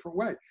in a different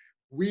way.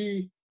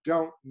 We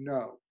don't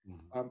know.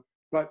 Mm-hmm.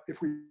 But if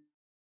we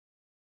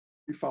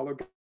follow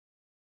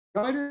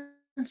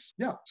guidance,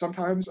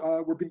 sometimes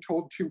we're being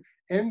told to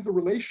end the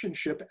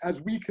relationship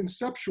as we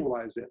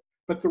conceptualize it.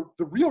 But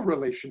the real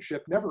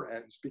relationship never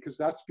ends, because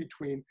that's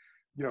between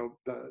the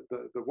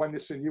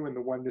oneness in you and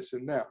the oneness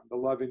in them, the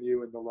love in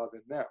you and the love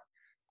in them.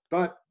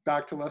 But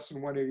back to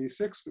lesson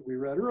 186 that we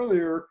read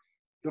earlier,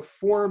 the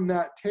form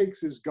that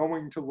takes is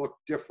going to look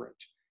different.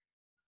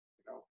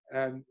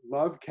 And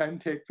love can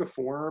take the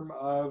form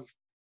of,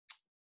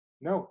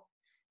 no,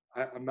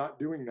 I'm not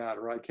doing that,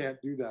 or I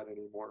can't do that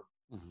anymore.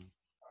 Mm-hmm.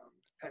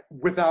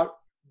 Without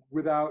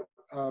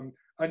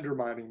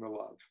undermining the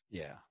love.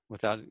 Yeah,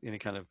 without any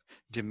kind of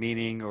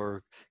demeaning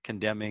or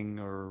condemning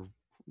or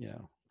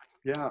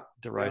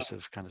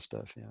derisive kind of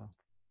stuff. Yeah.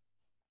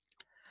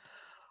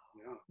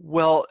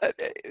 Well,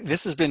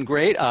 this has been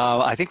great.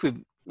 I think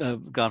we've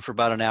gone for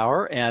about an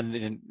hour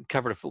and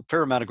covered a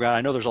fair amount of ground.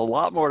 I know there's a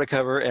lot more to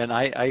cover, and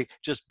I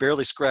just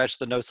barely scratched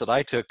the notes that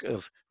I took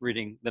of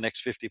reading the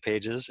next 50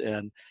 pages.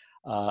 And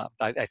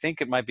I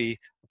think it might be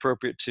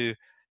appropriate to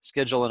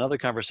schedule another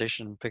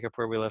conversation and pick up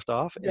where we left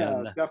off.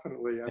 Yeah,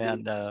 definitely.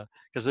 And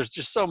because there's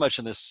just so much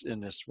in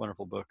this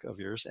wonderful book of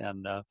yours.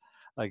 And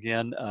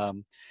again,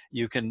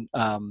 you can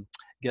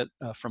get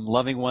From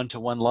Loving One to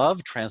One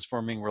Love,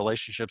 Transforming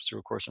Relationships Through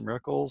A Course in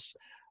Miracles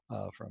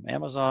from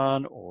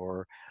Amazon,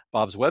 or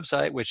Bob's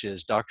website, which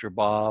is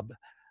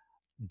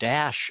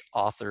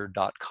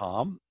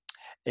drbob-author.com,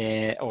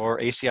 or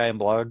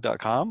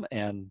aciandblog.com,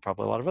 and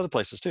probably a lot of other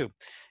places too.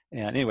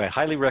 And anyway,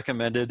 highly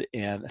recommended.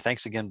 And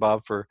thanks again,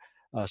 Bob, for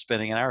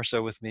spending an hour or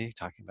so with me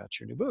talking about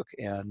your new book,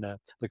 and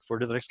look forward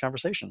to the next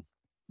conversation.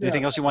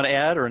 Anything else you want to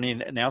add, or any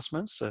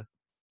announcements?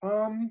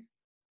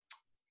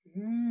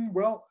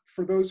 Well,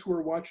 for those who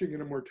are watching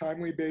in a more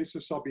timely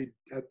basis, I'll be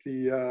at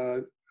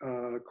the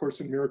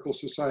Course in Miracles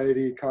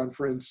Society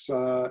conference,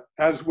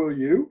 as will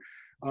you,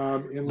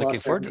 in Looking Los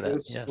forward to that.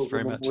 Angeles Yes, over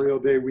very much. Memorial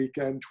Day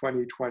weekend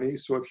 2020.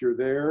 So if you're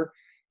there,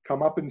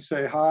 come up and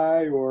say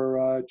hi,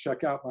 or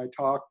check out my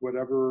talk,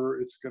 whatever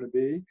it's going to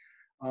be.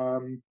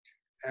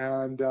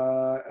 And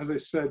as I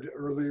said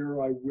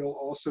earlier, I will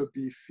also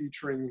be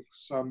featuring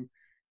some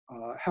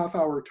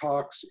half-hour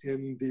talks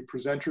in the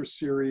presenter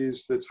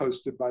series that's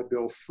hosted by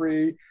Bill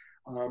Free.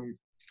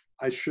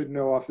 I should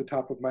know off the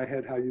top of my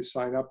head how you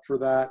sign up for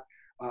that.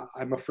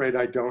 I'm afraid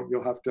I don't.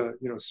 You'll have to,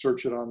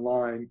 search it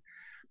online.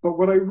 But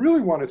what I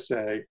really want to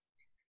say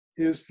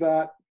is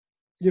that,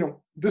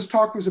 this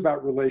talk was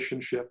about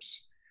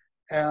relationships.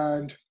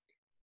 And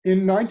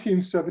in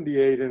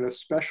 1978, in a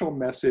special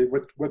message,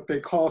 what they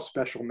call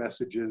special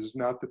messages,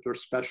 not that they're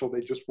special, they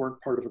just weren't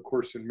part of A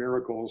Course in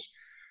Miracles,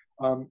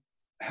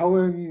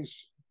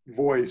 Helen's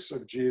voice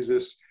of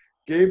Jesus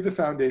gave the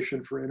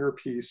Foundation for Inner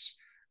Peace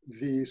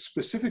the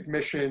specific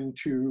mission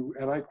to,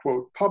 and I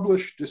quote,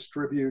 publish,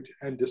 distribute,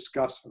 and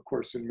discuss A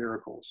Course in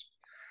Miracles.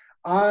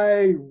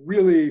 I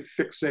really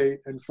fixate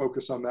and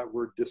focus on that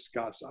word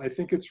discuss. I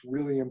think it's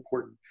really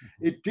important.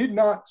 It did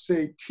not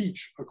say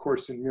teach A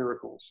Course in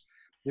Miracles.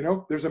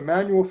 There's a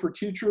manual for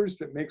teachers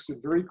that makes it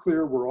very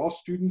clear we're all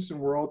students and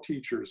we're all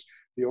teachers.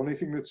 The only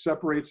thing that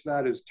separates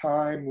that is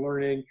time,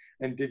 learning,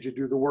 and did you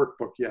do the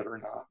workbook yet or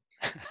not?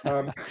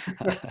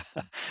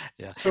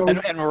 Yeah, So,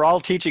 and we're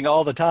all teaching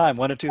all the time.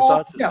 One or two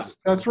thought systems. Yes,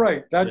 that's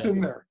right. That's Yeah. in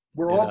there.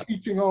 We're Yeah. all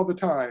teaching all the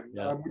time,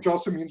 Yeah. which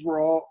also means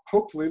we're all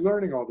hopefully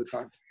learning all the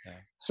time. Yeah.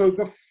 So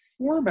the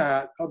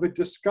format of a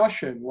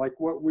discussion like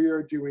what we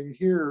are doing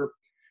here,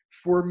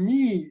 for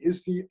me,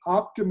 is the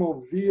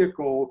optimal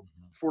vehicle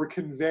for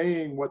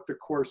conveying what the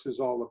course is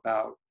all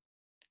about.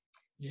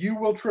 You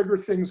will trigger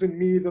things in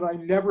me that I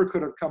never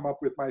could have come up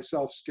with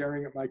myself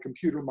staring at my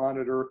computer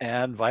monitor.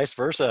 And vice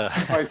versa.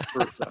 And vice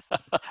versa.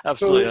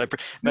 Absolutely.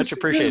 So much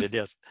appreciated,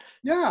 yes.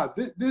 Yeah,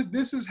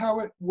 this is how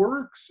it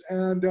works.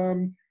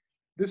 And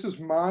this is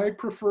my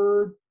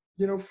preferred,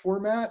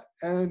 format.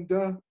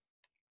 And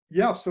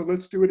yeah, so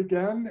let's do it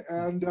again.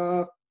 And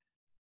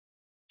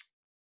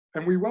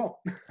we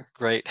will.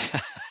 Great.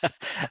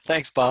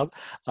 Thanks, Bob.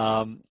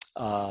 I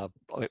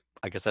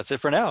guess that's it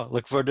for now.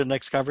 Look forward to the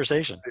next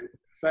conversation.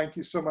 Thank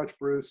you so much,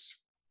 Bruce.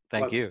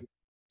 Thank Blessings. you.